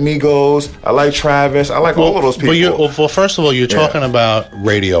like Migos, I like Travis, I like all of those people. Well, first of all, you're talking about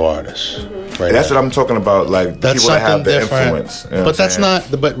radio artists. Right, that's what I'm talking about. Like that's people that have the different. Influence. You know but that's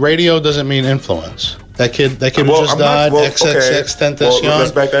not. But radio doesn't mean influence. That kid who just died, XXXTentacion,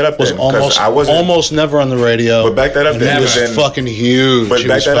 let's back that up was then, almost never on the radio. But back that up then. He was fucking huge. But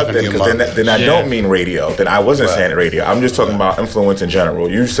back that up then, because then I don't mean radio. Then I wasn't saying radio. I'm just talking about influence in general.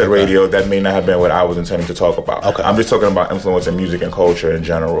 You said radio. That may not have been what I was intending to talk about. Okay. I'm just talking about influence in music and culture in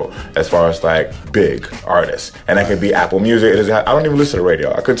general, as far as like big artists. And that could be Apple Music. I don't even listen to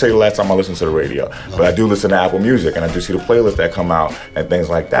radio. I couldn't tell you the last time I listened to the radio. But I do listen to Apple Music, and I do see the playlists that come out and things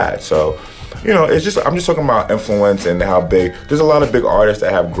like that. So, you know, it's just, I'm just talking about influence and how big. There's a lot of big artists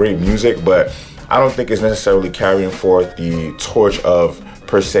that have great music, but I don't think it's necessarily carrying forth the torch of,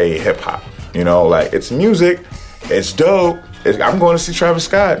 per se, hip hop. You know, like, it's music, it's dope. I'm going to see Travis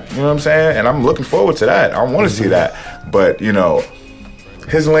Scott, you know what I'm saying? And I'm looking forward to that. I want to see that. But, you know,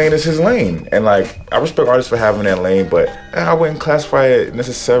 his lane is his lane. And, like, I respect artists for having that lane, but I wouldn't classify it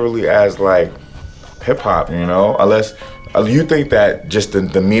necessarily as, like, hip hop, you know, unless you think that just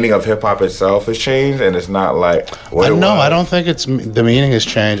the meaning of hip hop itself has changed and it's not like what it was. I don't think it's the meaning has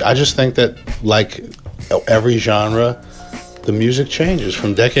changed. I just think that like every genre, the music changes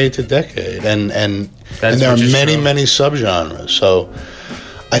from decade to decade, and there are many subgenres. So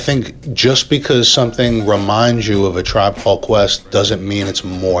I think just because something reminds you of a Tribe Called Quest doesn't mean it's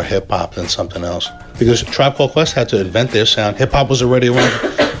more hip hop than something else. Because Tribe Called Quest had to invent their sound. Hip hop was already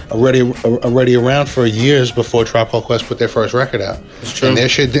around for years before Tribe Called Quest put their first record out. It's true. And their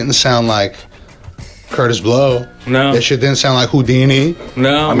shit didn't sound like Curtis Blow. No. Their shit didn't sound like Houdini.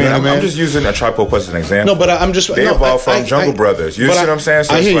 No. I mean, I'm just using a Tribe Called Quest as an example. No, but I'm just... They evolved from Jungle Brothers. You see what I'm saying?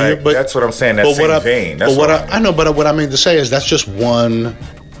 So I hear like, you, but... That's what I'm saying, that same vein. That's what I know, but what I mean to say is that's just one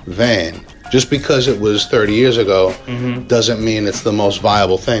vein. Just because it was 30 years ago doesn't mean it's the most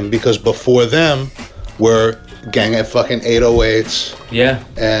viable thing. Because before them were gang of fucking 808s. Yeah.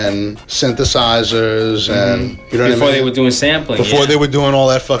 And synthesizers and... You know what I mean? Before they were doing sampling. Before they were doing all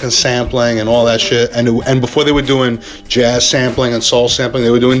that fucking sampling and all that shit. And before they were doing jazz sampling and soul sampling,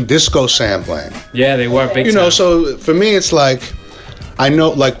 they were doing disco sampling. Yeah, they were big You know, time. so for me, it's like... I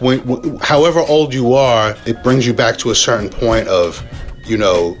know, like, however old you are, it brings you back to a certain point of... You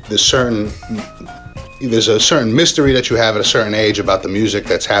know, there's a certain mystery that you have at a certain age about the music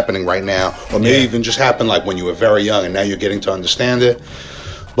that's happening right now, or maybe even just happened like when you were very young and now you're getting to understand it.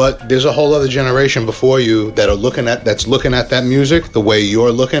 But there's a whole other generation before you that are looking at that music the way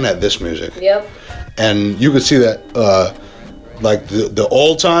you're looking at this music. Yep. And you could see that like the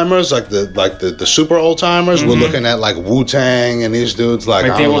old timers, like the super old timers were looking at like Wu-Tang and these dudes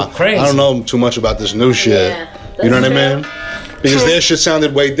like they were crazy. I don't know too much about this new shit. Yeah, you know what true. I mean? Because their shit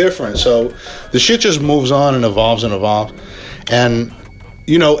sounded way different. So the shit just moves on and evolves. And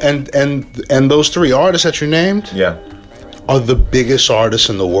you know, and those 3 artists that you named are the biggest artists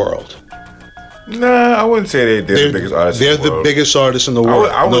in the world. Nah, I wouldn't say they're the biggest artists. They're the biggest artists in the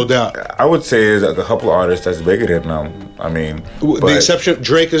world, no doubt. I would say there's a couple of artists that's bigger than them. I mean, the exception,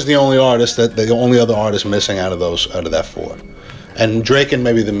 Drake is the only artist the only other artist missing out of that 4, and Drake and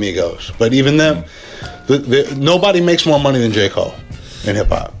maybe the Migos. But even them, nobody makes more money than J. Cole in hip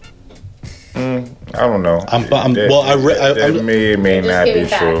hop. I don't know. That may not be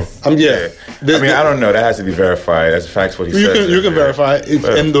true. I don't know. That has to be verified. That's facts. What he says. You can verify,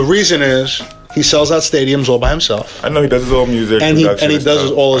 and the reason is he sells out stadiums all by himself. I know he does his own music, and he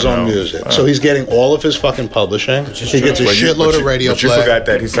does all his own music. So he's getting all of his fucking publishing. He gets a shitload of radio play. But you forgot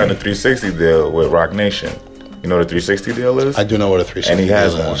that he signed a 360 deal with Roc Nation. You know what a 360 deal is? I do know what a 360 And he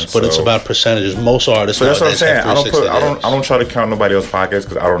has deal one, is, but it's so- about percentages. Most artists. So that's what I'm nowadays saying. have I don't 360 deals. I don't try to count nobody else's pockets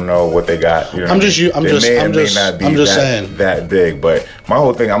because I don't know what they got. You know, I'm just saying that big. But my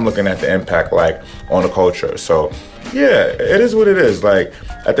whole thing, I'm looking at the impact like on the culture. So yeah, it is what it is. Like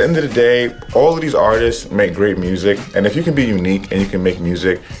at the end of the day, all of these artists make great music, and if you can be unique and you can make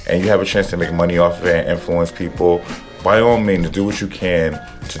music and you have a chance to make money off of it and influence people, by all means, do what you can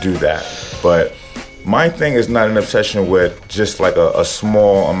to do that. But my thing is not an obsession with just like a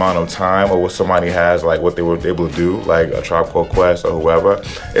small amount of time or what somebody has, like what they were able to do, like a Tribe Called Quest or whoever.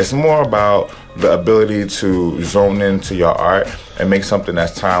 It's more about the ability to zone into your art and make something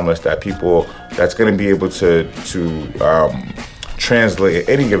that's timeless, that's going to be able to translate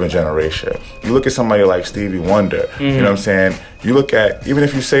any given generation. You look at somebody like Stevie Wonder, you know what I'm saying? You look at, even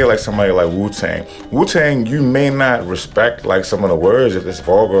if you say like somebody like Wu-Tang, you may not respect like some of the words if it's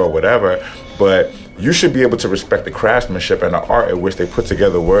vulgar or whatever, but you should be able to respect the craftsmanship and the art in which they put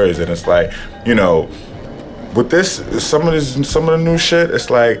together words. And it's like, you know, with this, some of the new shit, it's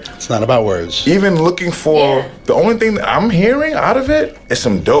like, it's not about words. Even looking for, the only thing that I'm hearing out of it is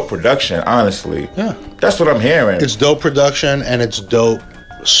some dope production, honestly. Yeah. That's what I'm hearing. It's dope production and it's dope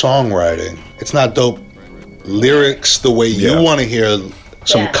songwriting. It's not dope lyrics the way you want to hear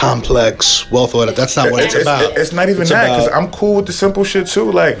some complex, well thought out. That's not what it's about. It's not even that, because I'm cool with the simple shit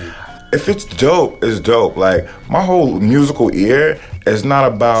too. Like, if it's dope, it's dope. Like, my whole musical ear is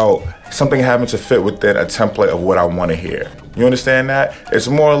not about something having to fit within a template of what I want to hear. You understand that? It's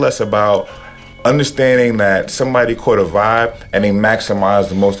more or less about understanding that somebody caught a vibe and they maximized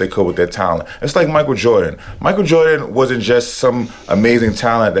the most they could with their talent. It's like Michael Jordan. Michael Jordan wasn't just some amazing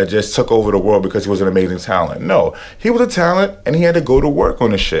talent that just took over the world because he was an amazing talent. No, he was a talent and he had to go to work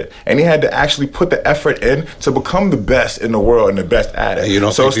on the shit. And he had to actually put the effort in to become the best in the world and the best at it. You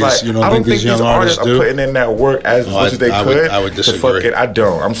don't so think it's these, like, I don't think these artists are putting in that work as much as they could. I would disagree. I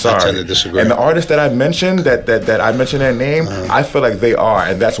don't. I'm sorry. I tend to disagree. And the artists that I mentioned, that I mentioned their name, I feel like they are.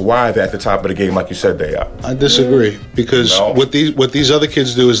 And that's why they're at the top of the game, like you said they are. I disagree, because what these other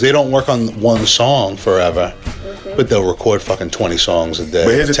kids do is they don't work on one song forever, but they'll record fucking 20 songs a day,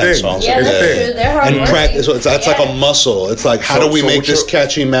 but here's the 10 thing. songs Yeah, a that's day, true. They're hard and practice. So it's like a muscle. It's like, how do we make this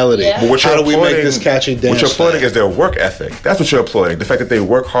catchy melody? Yeah. But what How you're do we make applauding- this catchy dance? What you're applauding thing? is their work ethic. That's what you're applauding. The fact that they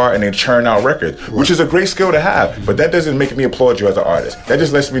work hard and they churn out records, which is a great skill to have. But that doesn't make me applaud you as an artist. That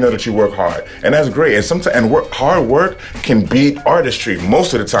just lets me know that you work hard, and that's great. And sometimes hard work can beat artistry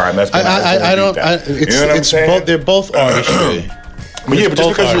most of the time. That's I don't. You know what I'm saying? They're both artistry. But yeah, but just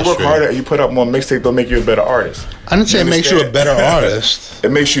both because you work artistry. harder and you put up more mixtape don't make you a better artist. I didn't say it makes you a better artist.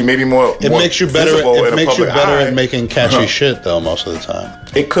 It makes you maybe more. It makes you better. visible in It a makes you public better eye. at making catchy shit, though. Most of the time,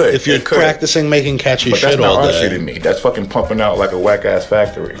 It could. if you're it could. practicing making catchy But shit that's not all artistry day. to me. That's fucking pumping out like a whack ass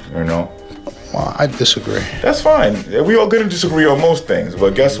factory. You know. Well, I disagree. That's fine. We all gonna disagree on most things,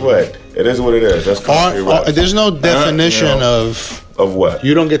 but guess what? It is what it is. That's country rap. There's no definition You know, of what?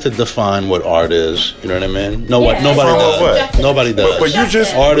 You don't get to define what art is. You know what I mean? Nobody Define does. what? Nobody does. But you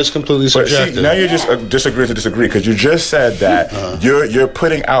just art is completely But subjective. see, now you're just disagreeing to disagree because you just said that you're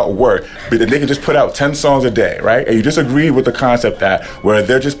putting out work, but they can just put out 10 songs a day, right? And you disagree with the concept that where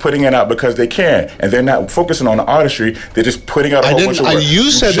they're just putting it out because they can, and they're not focusing on the artistry. They're just putting out a whole bunch of work. You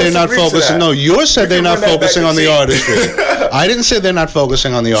said they're just not agreed to focusing. that. No, you said We they're can not run that back focusing and on the see. artistry. I didn't say they're not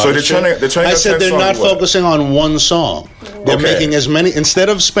focusing on the So they're artistry. trying to I get said 10 they're songs not what? focusing on one song. They're Okay. making as many, instead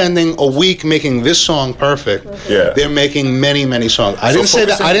of spending a week making this song perfect. Yeah. They're making many, many songs. I didn't say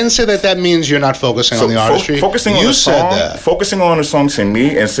that. I didn't say that means you're not focusing on the artistry. Focusing on you the said song, that. focusing on the song to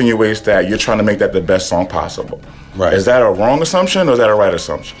me insinuates that you're trying to make that the best song possible. Right. Is that a wrong assumption or is that a right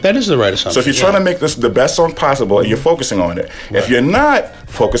assumption? That is the right assumption. So if you're trying to make this the best song possible and you're focusing on it, if you're not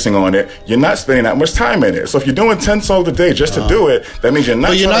focusing on it, you're not spending that much time in it. So if you're doing 10 songs a day just to do it, that means you're not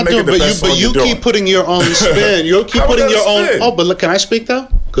But you're trying not to make doing. it the best song But you you're doing. keep putting your own spin. You keep How putting would your that own. spin? Oh, but look, can I speak though?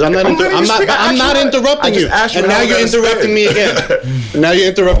 Because I'm not. I'm letting you speak. I I'm asked not you that. interrupting I just you. asked you And how now would you're that interrupting spin? me again. Now you're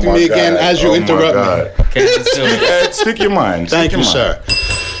interrupting Oh my me again God. as you Oh my interrupt me. God. Okay, let's do it. Ed, speak your mind. Thank Speak you, your mind. sir.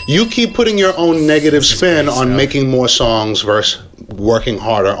 You keep putting your own negative spin on making more songs versus working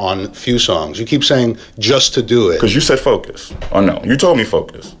harder on few songs. You keep saying just to do it. Because you said focus. Oh no, you told me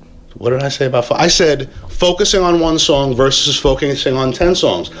focus. What did I say about I said focusing on one song versus focusing on 10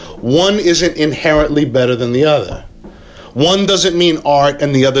 songs. One isn't inherently better than the other. One doesn't mean art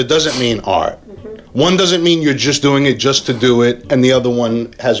and the other doesn't mean art. One doesn't mean you're just doing it just to do it, and the other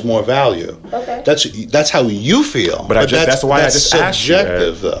one has more value. Okay. That's how you feel. But that's why I just asked you.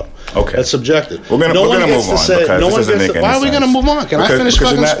 Subjective, though. Okay. That's subjective. We're gonna move on because this doesn't make any sense. Why are we gonna move on? Can I finish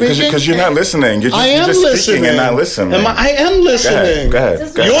fucking speaking? Because you're not listening. You're just speaking and not listening. I am listening. Go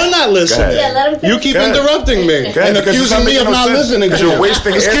ahead. You're not listening. Yeah, let him finish. You keep interrupting me and accusing me of not listening. Because you're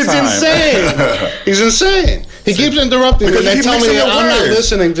wasting This kid's airtime. insane. He's insane. He keeps interrupting me and then tell me that I'm not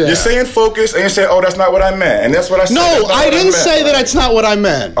listening to him. You're saying focus and you're saying, oh, that's not what I meant. And that's what I said. No, I didn't say that that's not what I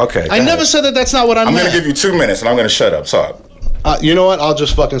meant. Okay. I never said that that's not what I meant. I'm going to give you 2 minutes and I'm going to shut up. Talk. You know what? I'll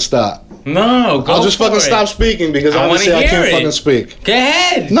just fucking stop. No, go I'll just for fucking it. stop speaking because I obviously wanna I can't hear it. fucking speak. Go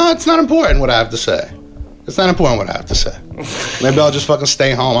ahead. No, it's not important what I have to say. It's not important what I have to say. Maybe I'll just fucking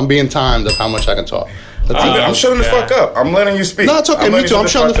stay home. I'm being timed of how much I can talk. I'm shutting the fuck up. I'm letting you speak. No, it's okay. Me too. I'm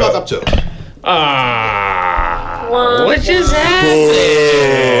shutting the fuck up too. What just happened?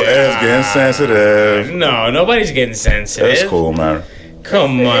 Oh, Ed's getting sensitive. No, nobody's getting sensitive. That's cool, man.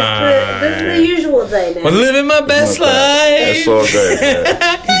 Come on. This is the usual dynamic. I'm living my best life. That's all good,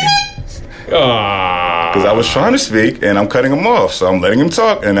 man. Because I was trying to speak and I'm cutting him off, so I'm letting him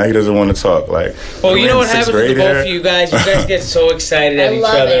talk, and now he doesn't want to talk. Like, well, you know what sixth happens to grade both here. of you guys? You guys get so excited at I each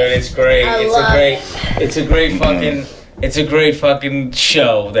love other, it. and it's great. I It's love a great. it. It's a great fucking. It's a great fucking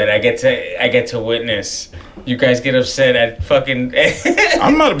show that I get to witness. You guys get upset at fucking.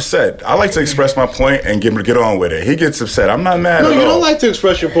 I'm not upset. I like to express my point and get on with it. He gets upset. I'm not mad No, at you all. don't like to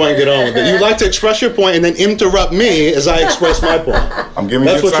express your point and get on with it. You like to express your point and then interrupt me as I express my point. I'm giving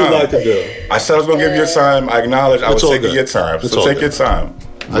That's you what time. you like to do. I said I was going to give you your time. I acknowledge I was It's all taking good. your time. It's So all take good. your time.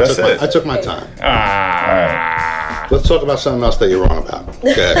 That's it. I took my time. Ah. Let's talk about something else that you're wrong about.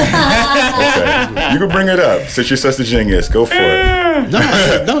 Okay. Okay. You can bring it up since you're such a genius. Go for it.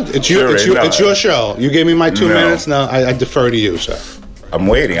 No, it's your show. You gave me my 2 No. minutes. Now I defer to you, sir. I'm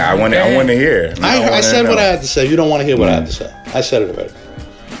waiting. I want to hear. I said what I had to say. You don't want to hear what I had to say. I said it already.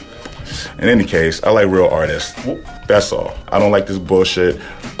 In any case, I like real artists. That's all. I don't like this bullshit,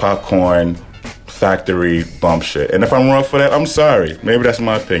 popcorn, factory bump shit. And if I'm wrong for that, I'm sorry. Maybe that's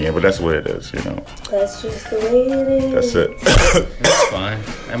my opinion, but that's what it is, you know. That's just the way it is. That's it. That's fine.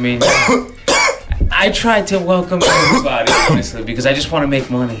 I mean, I try to welcome everybody, honestly, because I just want to make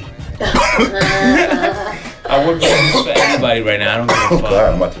money. I would produce for everybody right now. I don't give a God,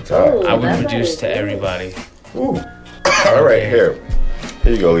 fuck. I'm about to talk. Ooh, I would that's produce nice. to everybody. All right, here.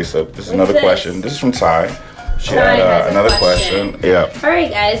 Here you go, Lisa. This is another this? question. This is from Ty. She Ty had has a another question. question. Yeah. All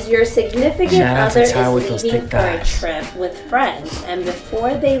right, guys. Your significant Shout out to other Ty with those is leaving thick for a thighs. trip with friends, and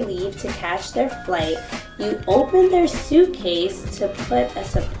before they leave to catch their flight, you open their suitcase to put a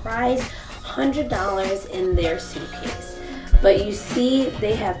surprise $100 in their suitcase. But you see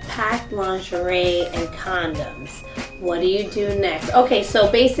they have packed lingerie and condoms. What do you do next? Okay,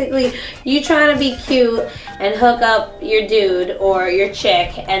 so basically you trying to be cute and hook up your dude or your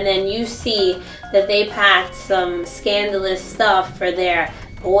chick, and then you see that they packed some scandalous stuff for their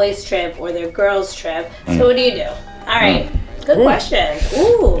boys trip or their girls trip. So what do you do? All right, good question.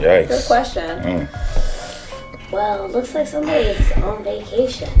 Ooh, Yikes. good question. Well, looks like somebody is on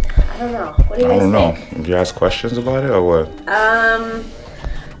vacation. I don't know. What do you I guys don't know. think? Did you ask questions about it or what?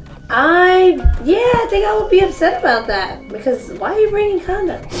 I think I would be upset about that because why are you bringing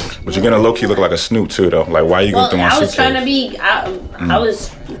condoms? But you're gonna low key look like a Snoop too, though. Like, why you Well, going through my I was suitcase? trying to be, I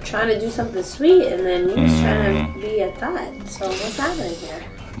was trying to do something sweet, and then you was trying to be a thought. So what's happening here?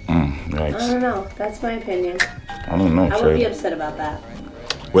 I Yikes. don't know. That's my opinion. I don't know, I would be kid. upset about that.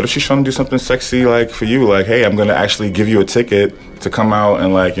 What if she's trying to do something sexy, like for you? Like, hey, I'm gonna actually give you a ticket to come out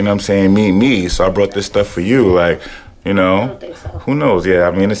and, like, you know what I'm saying, meet me. So I brought this stuff for you. Like, you know, I don't think so. who knows? Yeah,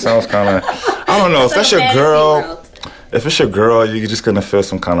 I mean, it sounds kind of, I don't know. If that's your Fantasy girl, world. if it's your girl, you're just gonna feel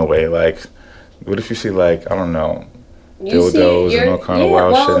some kind of way. Like, what if you see, like, I don't know, dildos and all kind of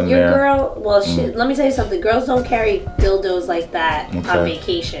wild shit in your there? girl. Well, let me tell you something. Girls don't carry dildos like that on Okay.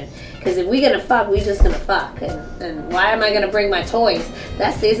 vacation. Because if we gonna fuck, we just gonna fuck. And why am I gonna bring my toys?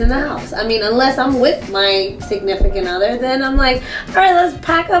 That stays in the house. I mean, unless I'm with my significant other, then I'm like, all right, let's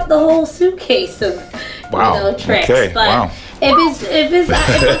pack up the whole suitcase of Wow. tricks. Okay, But wow. if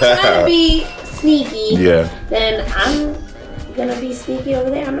I'm trying to be sneaky, Yeah. then I'm gonna be sneaky over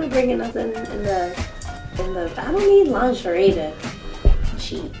there. I'm not bringing nothing in the. I don't need lingerie to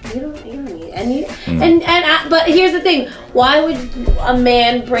cheat. You don't need. But here's the thing. Why would a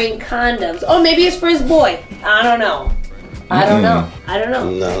man bring condoms? Oh, maybe it's for his boy. I don't know. I don't know.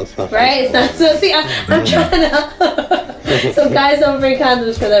 No, it's not. Right? It's not. So see, I'm trying to. So guys don't bring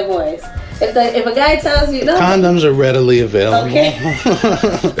condoms for their boys. If a guy tells you no, Condoms are readily available. okay.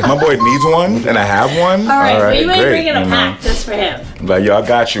 If my boy needs one and I have one, All right, well, you ain't great. bringing a you know. pack just for him. Like, yo, I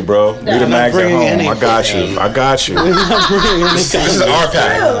got you, bro. Leave the I'm not mags at bringing home. any I got you. fucking- I got you. This is our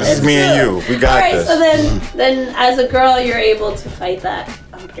pack. This is It's me and true. you. We got All right, this. so then as a girl, you're able to fight that.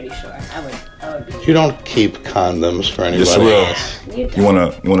 I'm pretty sure. I would be. You don't keep condoms for anybody Yes, I will. else.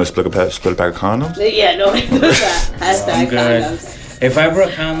 You wanna split a pack of condoms? Yeah, nobody does that. I'm Hashtag good. condoms. If I brought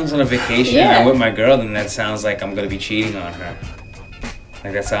condoms on a vacation and Yeah. I'm with my girl, then that sounds like I'm gonna be cheating on her.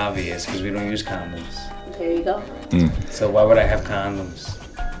 Like that's obvious because we don't use condoms. There you go. So why would I have condoms?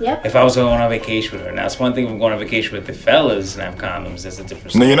 Yep. If I was going on vacation with her. Now it's one thing if I'm going on vacation with the fellas and have condoms. That's a different No,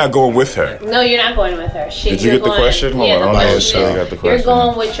 story. you're not going with her. No, you're not going with her. Did you get the question? Hold Yeah, on, the I don't know question if is, you got the you're question.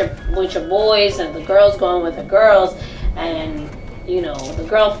 going with your boys, and the girls going with the girls, and you know the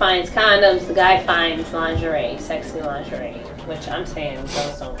girl finds condoms, the guy finds lingerie, sexy lingerie, which I'm saying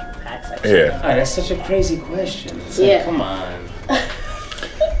girls don't pack sexy. Yeah. Oh, that's such a crazy question. It's Yeah. like, come on.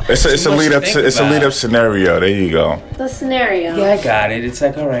 It's a much lead to up. think It's a about. lead up scenario. There you go. The scenario. Yeah, I got it. It's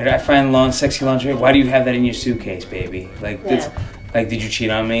like, all right, I find sexy lingerie. Why do you have that in your suitcase, baby? Like, Yeah. like, did you cheat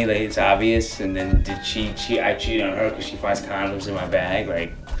on me? Like, it's obvious. And then did I cheat on her because she finds condoms in my bag?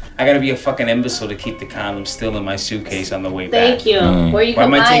 Like, I gotta be a fucking imbecile to keep the condoms still in my suitcase on the way back. Thank you. Where you Why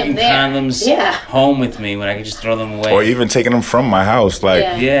can am I buy taking them there. condoms Yeah. home with me when I can just throw them away? Or even taking them from my house. Like,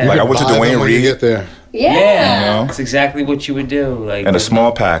 Yeah. like I went to Buy them Dwayne when you Reed get there. Yeah. Yeah, know? that's exactly what you would do. Like, in a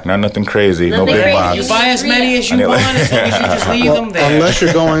small pack, not nothing crazy, no Nothing big crazy. box. you buy as many as you I need- want, as long as you just leave them there. Unless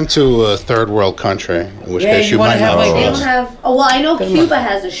you're going to a third world country, in which Yeah, case you you wanna might have, not. like, They Oh. don't have. Oh well, I know Cuba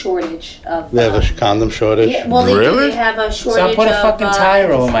has a shortage of. They have a condom shortage. Yeah, well, they, Really? they have a shortage So I put a of, fucking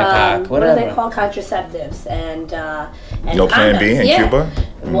tire over my cock, What are they whatever. called? Contraceptives and No Plan B condoms. in Yeah. Cuba?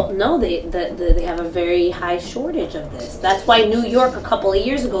 Well, no, they have a very high shortage of this. That's why New York a couple of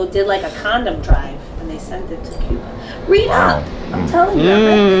years ago did like a condom drive and they sent it to Cuba. Read up. I'm telling you, I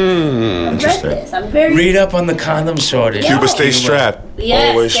read this. Interesting. I'm very. Read up on the condom shortage. Yeah. Cuba stay strapped. Yes,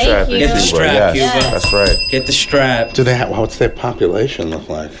 Always thank strapped. in you. Get the Cuba. strap, Yes, Cuba. that's right. Get the strap. Do they have? What's their population look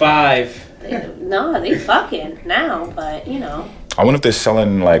like? 5. No, they fucking now, but you know. I wonder if they're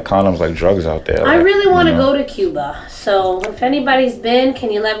selling like condoms like drugs out there. I like, really want to you know. go to Cuba. So if anybody's been, can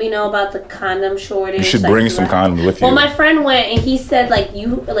you let me know about the condom shortage? You should Like, bring some condoms with you. Well, my friend went and he said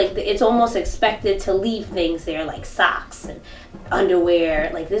it's almost expected to leave things there like socks and underwear.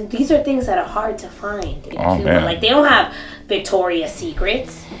 Like these are things that are hard to find in Oh, Cuba. man. Like they don't have Victoria's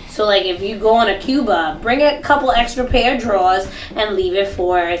Secrets. So like if you go on to Cuba, bring a couple extra pair of drawers and leave it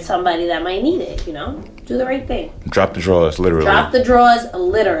for somebody that might need it. You know, do the right thing. Drop the drawers, literally. Drop the drawers,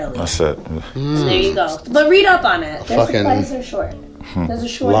 literally. That's it. There you go. But read up on it. There's Fucking- a price are short. There's a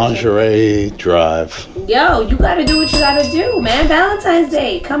short. Lingerie drive. Yo, you gotta do what you gotta do, man. Valentine's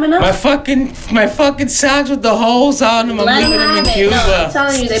Day coming up. My fucking socks with the holes on them. I'm Let leaving them them have in it. No, I'm Cuba.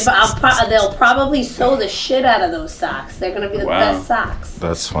 telling you, they'll probably sew the shit out of those socks. They're gonna be the Wow. best socks.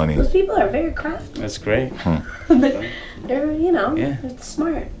 That's funny. Those people are very crafty. That's great. They're Yeah. they're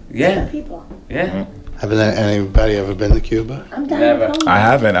smart. Yeah. Smart people. Yeah. Haven't anybody ever been to Cuba? I'm down Never. with I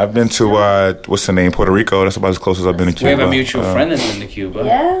haven't. I've been to what's the name? Puerto Rico. That's about as close as I've been to We Cuba. have a mutual friend that's been to Cuba.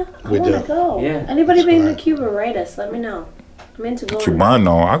 Yeah, I We wanna do. go. Yeah. Anybody been to right. Cuba? Write us. Let me know. I'm into going.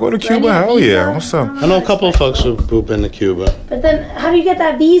 Cubano. I go to Do I Cuba. need a Hell visa? yeah. What's up? I know a couple of folks who've been to Cuba. But then, how do you get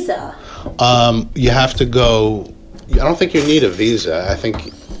that visa? You have to go. I don't think you need a visa. I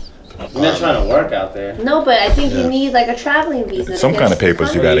think I'm not trying to work out there. No, but I think Yeah. you need like a traveling visa. to Some get kind of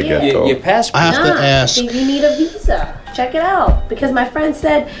papers you gotta country. get. Your though. passport. I have to I ask. think you need a visa. Check it out. Because my friend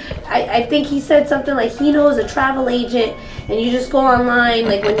said, I think he said something like he knows a travel agent, and you just go online,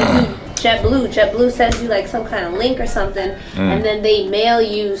 like when you do JetBlue sends you like some kind of link or something, and then they mail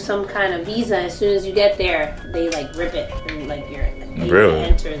you some kind of visa. As soon as you get there, they like rip it and like they Really?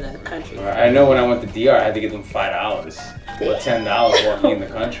 enter the country. I know when I went to DR, I had to give them $5 or $10 walking in the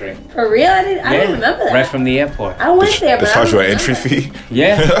country. For real? I don't remember that. Right from the airport. I went there, They but I charge you don't an entry remember. fee,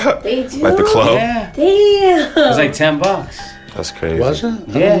 Yeah. They do. like the club. Yeah. Damn. It was like $10. That's crazy. Was it?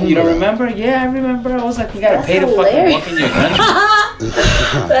 Yeah, you don't remember? Yeah, I remember. I was like, you gotta That's pay to fucking hilarious. walk in your country.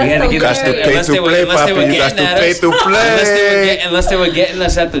 That's You had to give Got to Unless pay they to were- play, unless they were papi. You got to getting at pay us. to play. Unless they were getting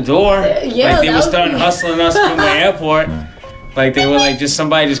us at the door. Yeah, like they that were was starting me. hustling us from the airport. Like they were like just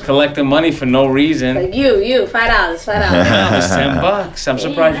somebody just collecting money for no reason. Like you, $5. No, it's $10. I'm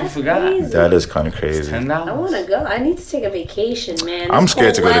surprised you that's forgot. crazy. That is kind of crazy. $10. I want to go. I need to take a vacation, man. I'm This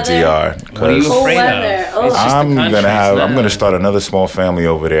scared to cold go to weather- DR. What are you 'cause Cold afraid weather. of? Oh. It's just the I'm country, gonna it's not- I'm gonna start another small family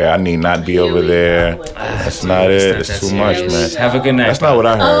over there. I need not be Here over we there. go with That's this. not it. not It's that too much, serious. man. Have a good night. That's not what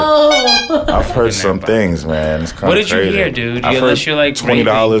I heard. Oh. I've heard some Bye. things, man. It's kind What of did you crazy. hear, dude? I've Unless heard you're, like,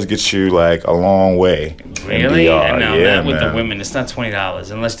 $20 gets you like a long way. Really? In DR. And now Yeah, not with the man. women. It's not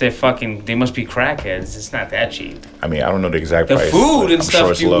 $20 unless they're fucking. They must be crackheads. It's not that cheap. I mean, I don't know the exact The price. food and I'm stuff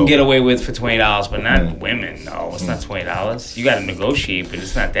sure it's you low. can get away with for $20, but not women. No, it's not $20. You got to negotiate, but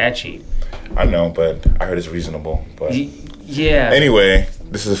it's not that cheap. I know, but I heard it's reasonable. But Yeah. anyway,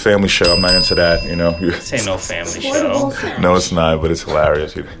 this is a family show. I'm not into that. You know. This ain't no family Affordable show. snacks. No, it's not, but it's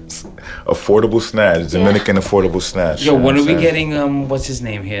hilarious. Affordable snatch, Dominican affordable snatch. Yo, you know when what are we I'm saying? getting what's his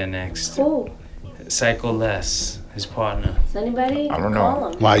name here next? Cool. Psycho Les, his partner. Is anybody? I don't Call know.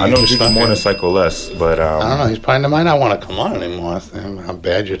 him. Why I you know just he's more fucking- than Psycho Less, but I don't know. He's probably might not want to come on anymore. I think how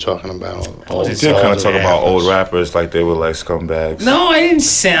bad you're talking about. Old, he did kind of talk about old rappers. rappers like they were like scumbags. No, I didn't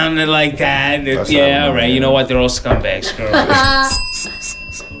sound it like that. That's Yeah, not all right. me. You know what? They're all scumbags. Screw 'em.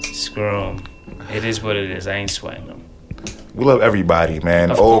 Screw 'em. It is what it is. I ain't sweating them. We love everybody,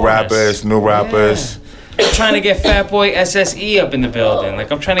 man. Of Old course. rappers, new rappers. I'm trying to get Fat Boy SSE up in the building.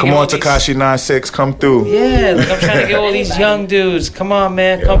 Like I'm trying to Come get on, all these- Tekashi 96, come through. Yeah, like I'm trying to get all these young dudes. Come on,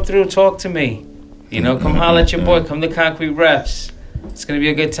 man, come through, talk to me. You know, come holler at your boy. Come to Concrete Reps. It's gonna be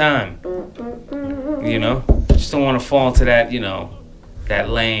a good time. You know, just don't want to fall into that, that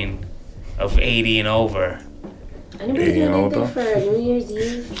lane of 80 and over. Anybody Yeah, do hold anything on. for New Year's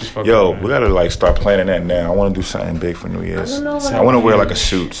Eve? Just fucking Yo, around. we gotta like start planning that now. I want to do something big for New Year's. I don't know what I want to I'm wear doing. like a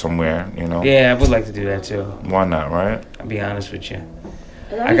suit somewhere. You know? Yeah, I would like to do that too. Why not? Right? I'll be honest with you.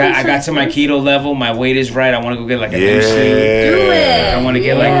 Is I got to my expensive? keto level. My weight is right. I want to go get like a new suit. Yeah. Do it. I want to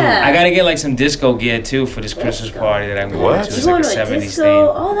get Yeah. I gotta get like some disco gear too for this Christmas Disco. party that I'm going What? to. You It's going like a to a 70s disco?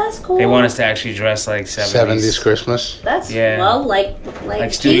 theme. Oh, that's cool. They want us to actually dress like 70s. 70s Christmas. That's Yeah. well, like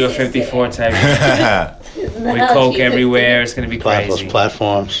Like Studio Jesus 54 did. type. Isn't that With how coke Jesus everywhere. It's gonna be Those crazy.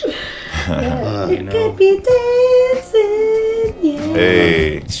 platforms. did? Yeah. You You know. could be dancing. Yeah.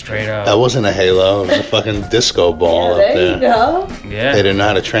 Hey. Straight up. That wasn't a halo. It was a fucking disco ball Yeah, up there you there. go. Yeah. They didn't know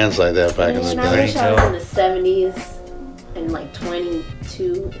how to translate that back in the Man, I day. wish I was in the 70s and like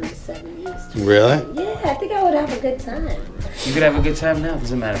 22 in the 70s. Really? Yeah, I think I would have a good time. You could have a good time now.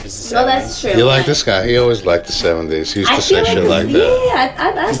 Doesn't matter if it's the 70s. No, that's true. You like this guy? He always liked the 70s. He used I to feel say shit like that.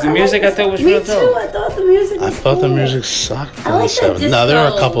 Yeah, Because the music I thought was me real too. dope. I thought the music was I thought the cool. music sucked in I the like that 70s. No, there were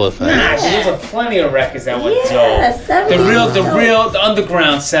a disco. couple of things. Nah, Yeah. there were plenty of records that were Yeah, dope. 70s. The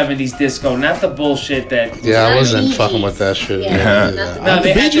underground 70s disco, not the bullshit that. Yeah, I Not wasn't Bee fucking Gees. with that shit. Yeah, Yeah. nothing. No, The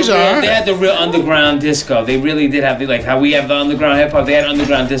they Bee had, Gees the are real, alright. they had the real underground disco. They really did have like how we have the underground hip hop. They had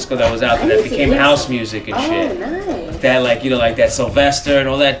underground disco that was out there that I need to became hear house some. music and Oh, shit. nice. That like like that Sylvester and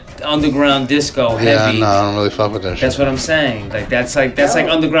all that underground disco Yeah, heavy. no, I don't really fuck with that shit. That's what I'm saying. Like that's like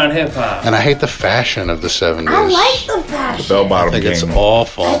underground hip hop. And I hate the fashion of the 70s. I like the fashion. Bell I bottom think it's king.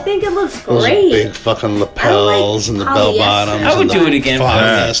 awful. I think it looks Those great. big fucking lapels and the bell polyester. bottoms. I would and do the it again.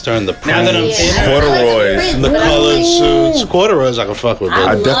 polyester and the Now that I'm prints thinner. Corduroys. and the colored suits. Corduroys I can fuck with.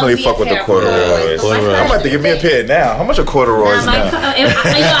 I Dude. definitely fuck with the corduroys. Corduroys. I'm about to give me a pair now. How much are corduroys Nah, now? I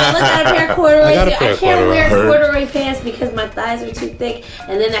look at a pair of corduroys. I got a pair of can't wear corduroys. corduroy pants because my thighs are too thick,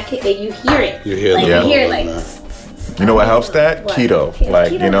 and then you hear it. You hear like, the you hear roll like. in there. You know what helps that? What? Keto. Yeah,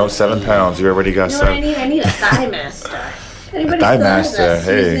 Like, keto you know, is 7 key. pounds. You already got You know what I 7. need? I need a thigh master. Anybody Thigh still has master, that?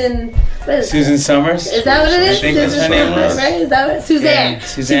 hey. Susan, what is Susan Summers. Is that what it is? I think that's her Susan name Summers, was. right? Is that what? Suzanne. Yeah,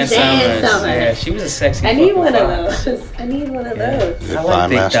 Suzanne Summers. Yeah, she was a sexy. I need fucking one of fox. those. I need one of those. The I thigh like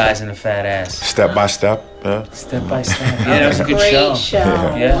big master. thighs and a fat ass. Step by step. Yeah. Step by step. Yeah, that was a good Great show. show.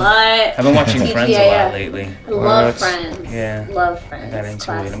 Yeah. What? I've been watching Friends a TGIF. lot lately. I love What? Friends. Yeah. Love I Friends. got into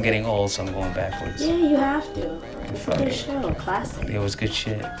Classic. it. I'm getting old, so I'm going backwards. Yeah, you have to. It's a Fuck good it. show. Classic. It was good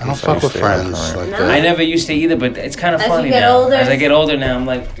shit. I don't fuck with Stay friends current. like No. that. I never used to either, but it's kind of As you funny get now. older, As I get older now, I'm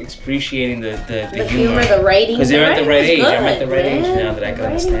like appreciating the The humor, the writing. Because they're at the right age. Good, I'm at the right age man. now that I can The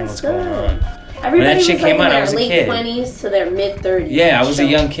understand writing's what's going good. on. Everybody that shit was like came out, in I their was a late kid. 20s to their mid 30s. Yeah, I was a So,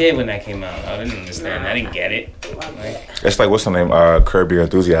 young kid when that came out. I didn't understand. I didn't get it. love Like, it. It's like, what's the name? Curb Your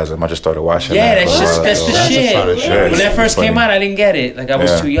Enthusiasm. I just started watching yeah, that. that's a just while that's ago. the That's a shit. funny show. When that first Funny. came out, I didn't get it. Like I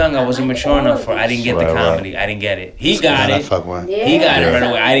was Yeah. too young. I wasn't mature enough for. I didn't get the Right, right. comedy. I didn't get it. He got I it. fuck with. Yeah, He got it it's right a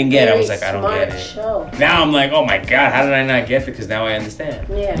away. I didn't get it. I was very like, I don't smart get it. Show. Now I'm like, oh my god, how did I not get it? Because now I understand.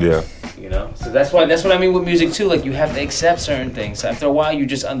 Yeah. Yeah. You know, so that's what I mean with music too. Like you have to accept certain things. After a while, you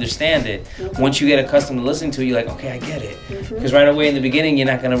just understand it. Once you get accustomed to listening to it, you're like, okay, I get it. Because right away in the beginning, you're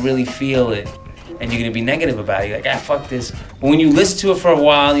not gonna really feel it. and you're gonna be negative about it. You're like, fuck this. But when you listen to it for a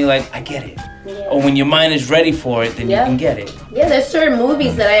while, you're like, I get it. Yeah. Or when your mind is ready for it, then you can get it. Yeah, there's certain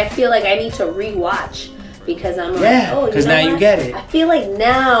movies that I feel like I need to rewatch because I'm like, oh, because you know now what? you get it. I feel like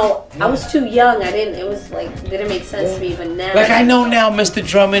now I was too young. It was like didn't make sense to me. But now, Like I know now, Mr.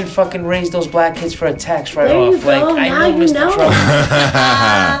 Drummond fucking raised those black kids for a tax right There you off. Like go. I Now know you Mr. know.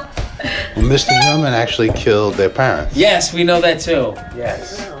 Drummond. Mr. Drummond actually killed their parents. Yes, we know that too.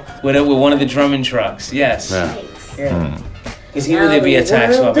 Yes, with one of the Drummond trucks. Yes. Yeah. Because he knew there'd be a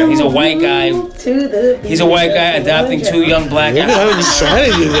tax office. He's a white guy. He's a white guy adopting two young black Look at how many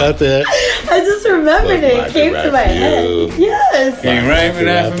sightings out there. I just remembered it. It came to my head. Yes. Can you write me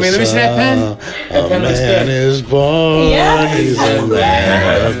that for me? Let me see that pen. That A pen looks man good. is born. Yes. He's a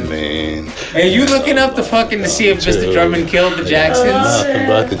man of mean. Hey, you looking up the fucking to see if Mr. Drummond killed the Jacksons? Nothing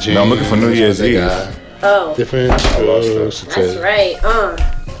but the jeans. No, I'm looking for New Year's Eve. Oh, Different strokes. that's right.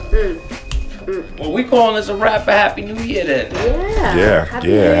 Well, we calling this a rap for Happy New Year then. Yeah. Happy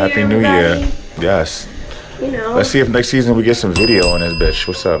New Year. everybody. Yes. You know, Let's see if next season we get some video on this bitch.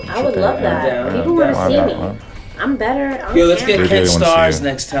 What's up? I would love that. People want to see me. I'm better. Yo, let's get They Ken really wanna Stars see you.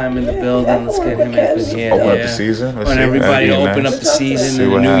 next time in the building. Let's get him up in here. Open up yeah. the season. Let's Want see. everybody to That'd be open nice. up the season See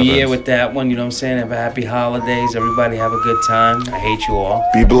and the what new happens. year with that one. You know what I'm saying? Have a happy holidays. Everybody have a good time. I hate you all.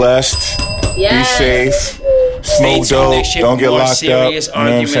 Be blessed. Yes. Be safe. Stay Smoke tuned dope. next year Don't for get more locked up. serious You know what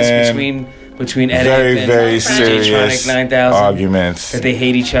I'm arguments saying? between Ed Very, and very DJ Tronic serious 9000. arguments. That they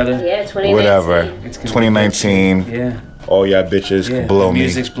hate each other. Yeah, 2019. Whatever. It's gonna be 2019. Yeah. All y'all bitches Yeah, can blow the me.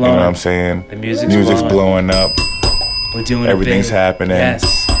 music's You know what blowing. I'm saying? The music's blowing up. We're doing Everything's it big. happening. Yes.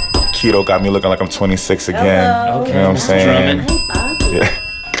 Keto got me looking like I'm 26 again. Hello. Okay. You know what I'm Mr. saying? Drummond. Yeah.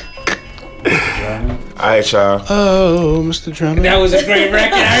 All right, y'all. Oh, Mr. Drummond. That was a great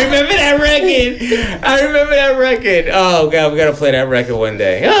record. I remember that record. Oh, God, we got to play that record one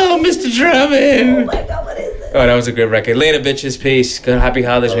day. Oh, Mr. Drummond. Oh my God, what is this? Oh, that was a good record. Later, bitches. Peace. Good, happy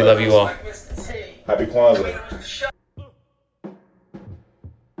holidays. We love you all. Happy Kwanzaa.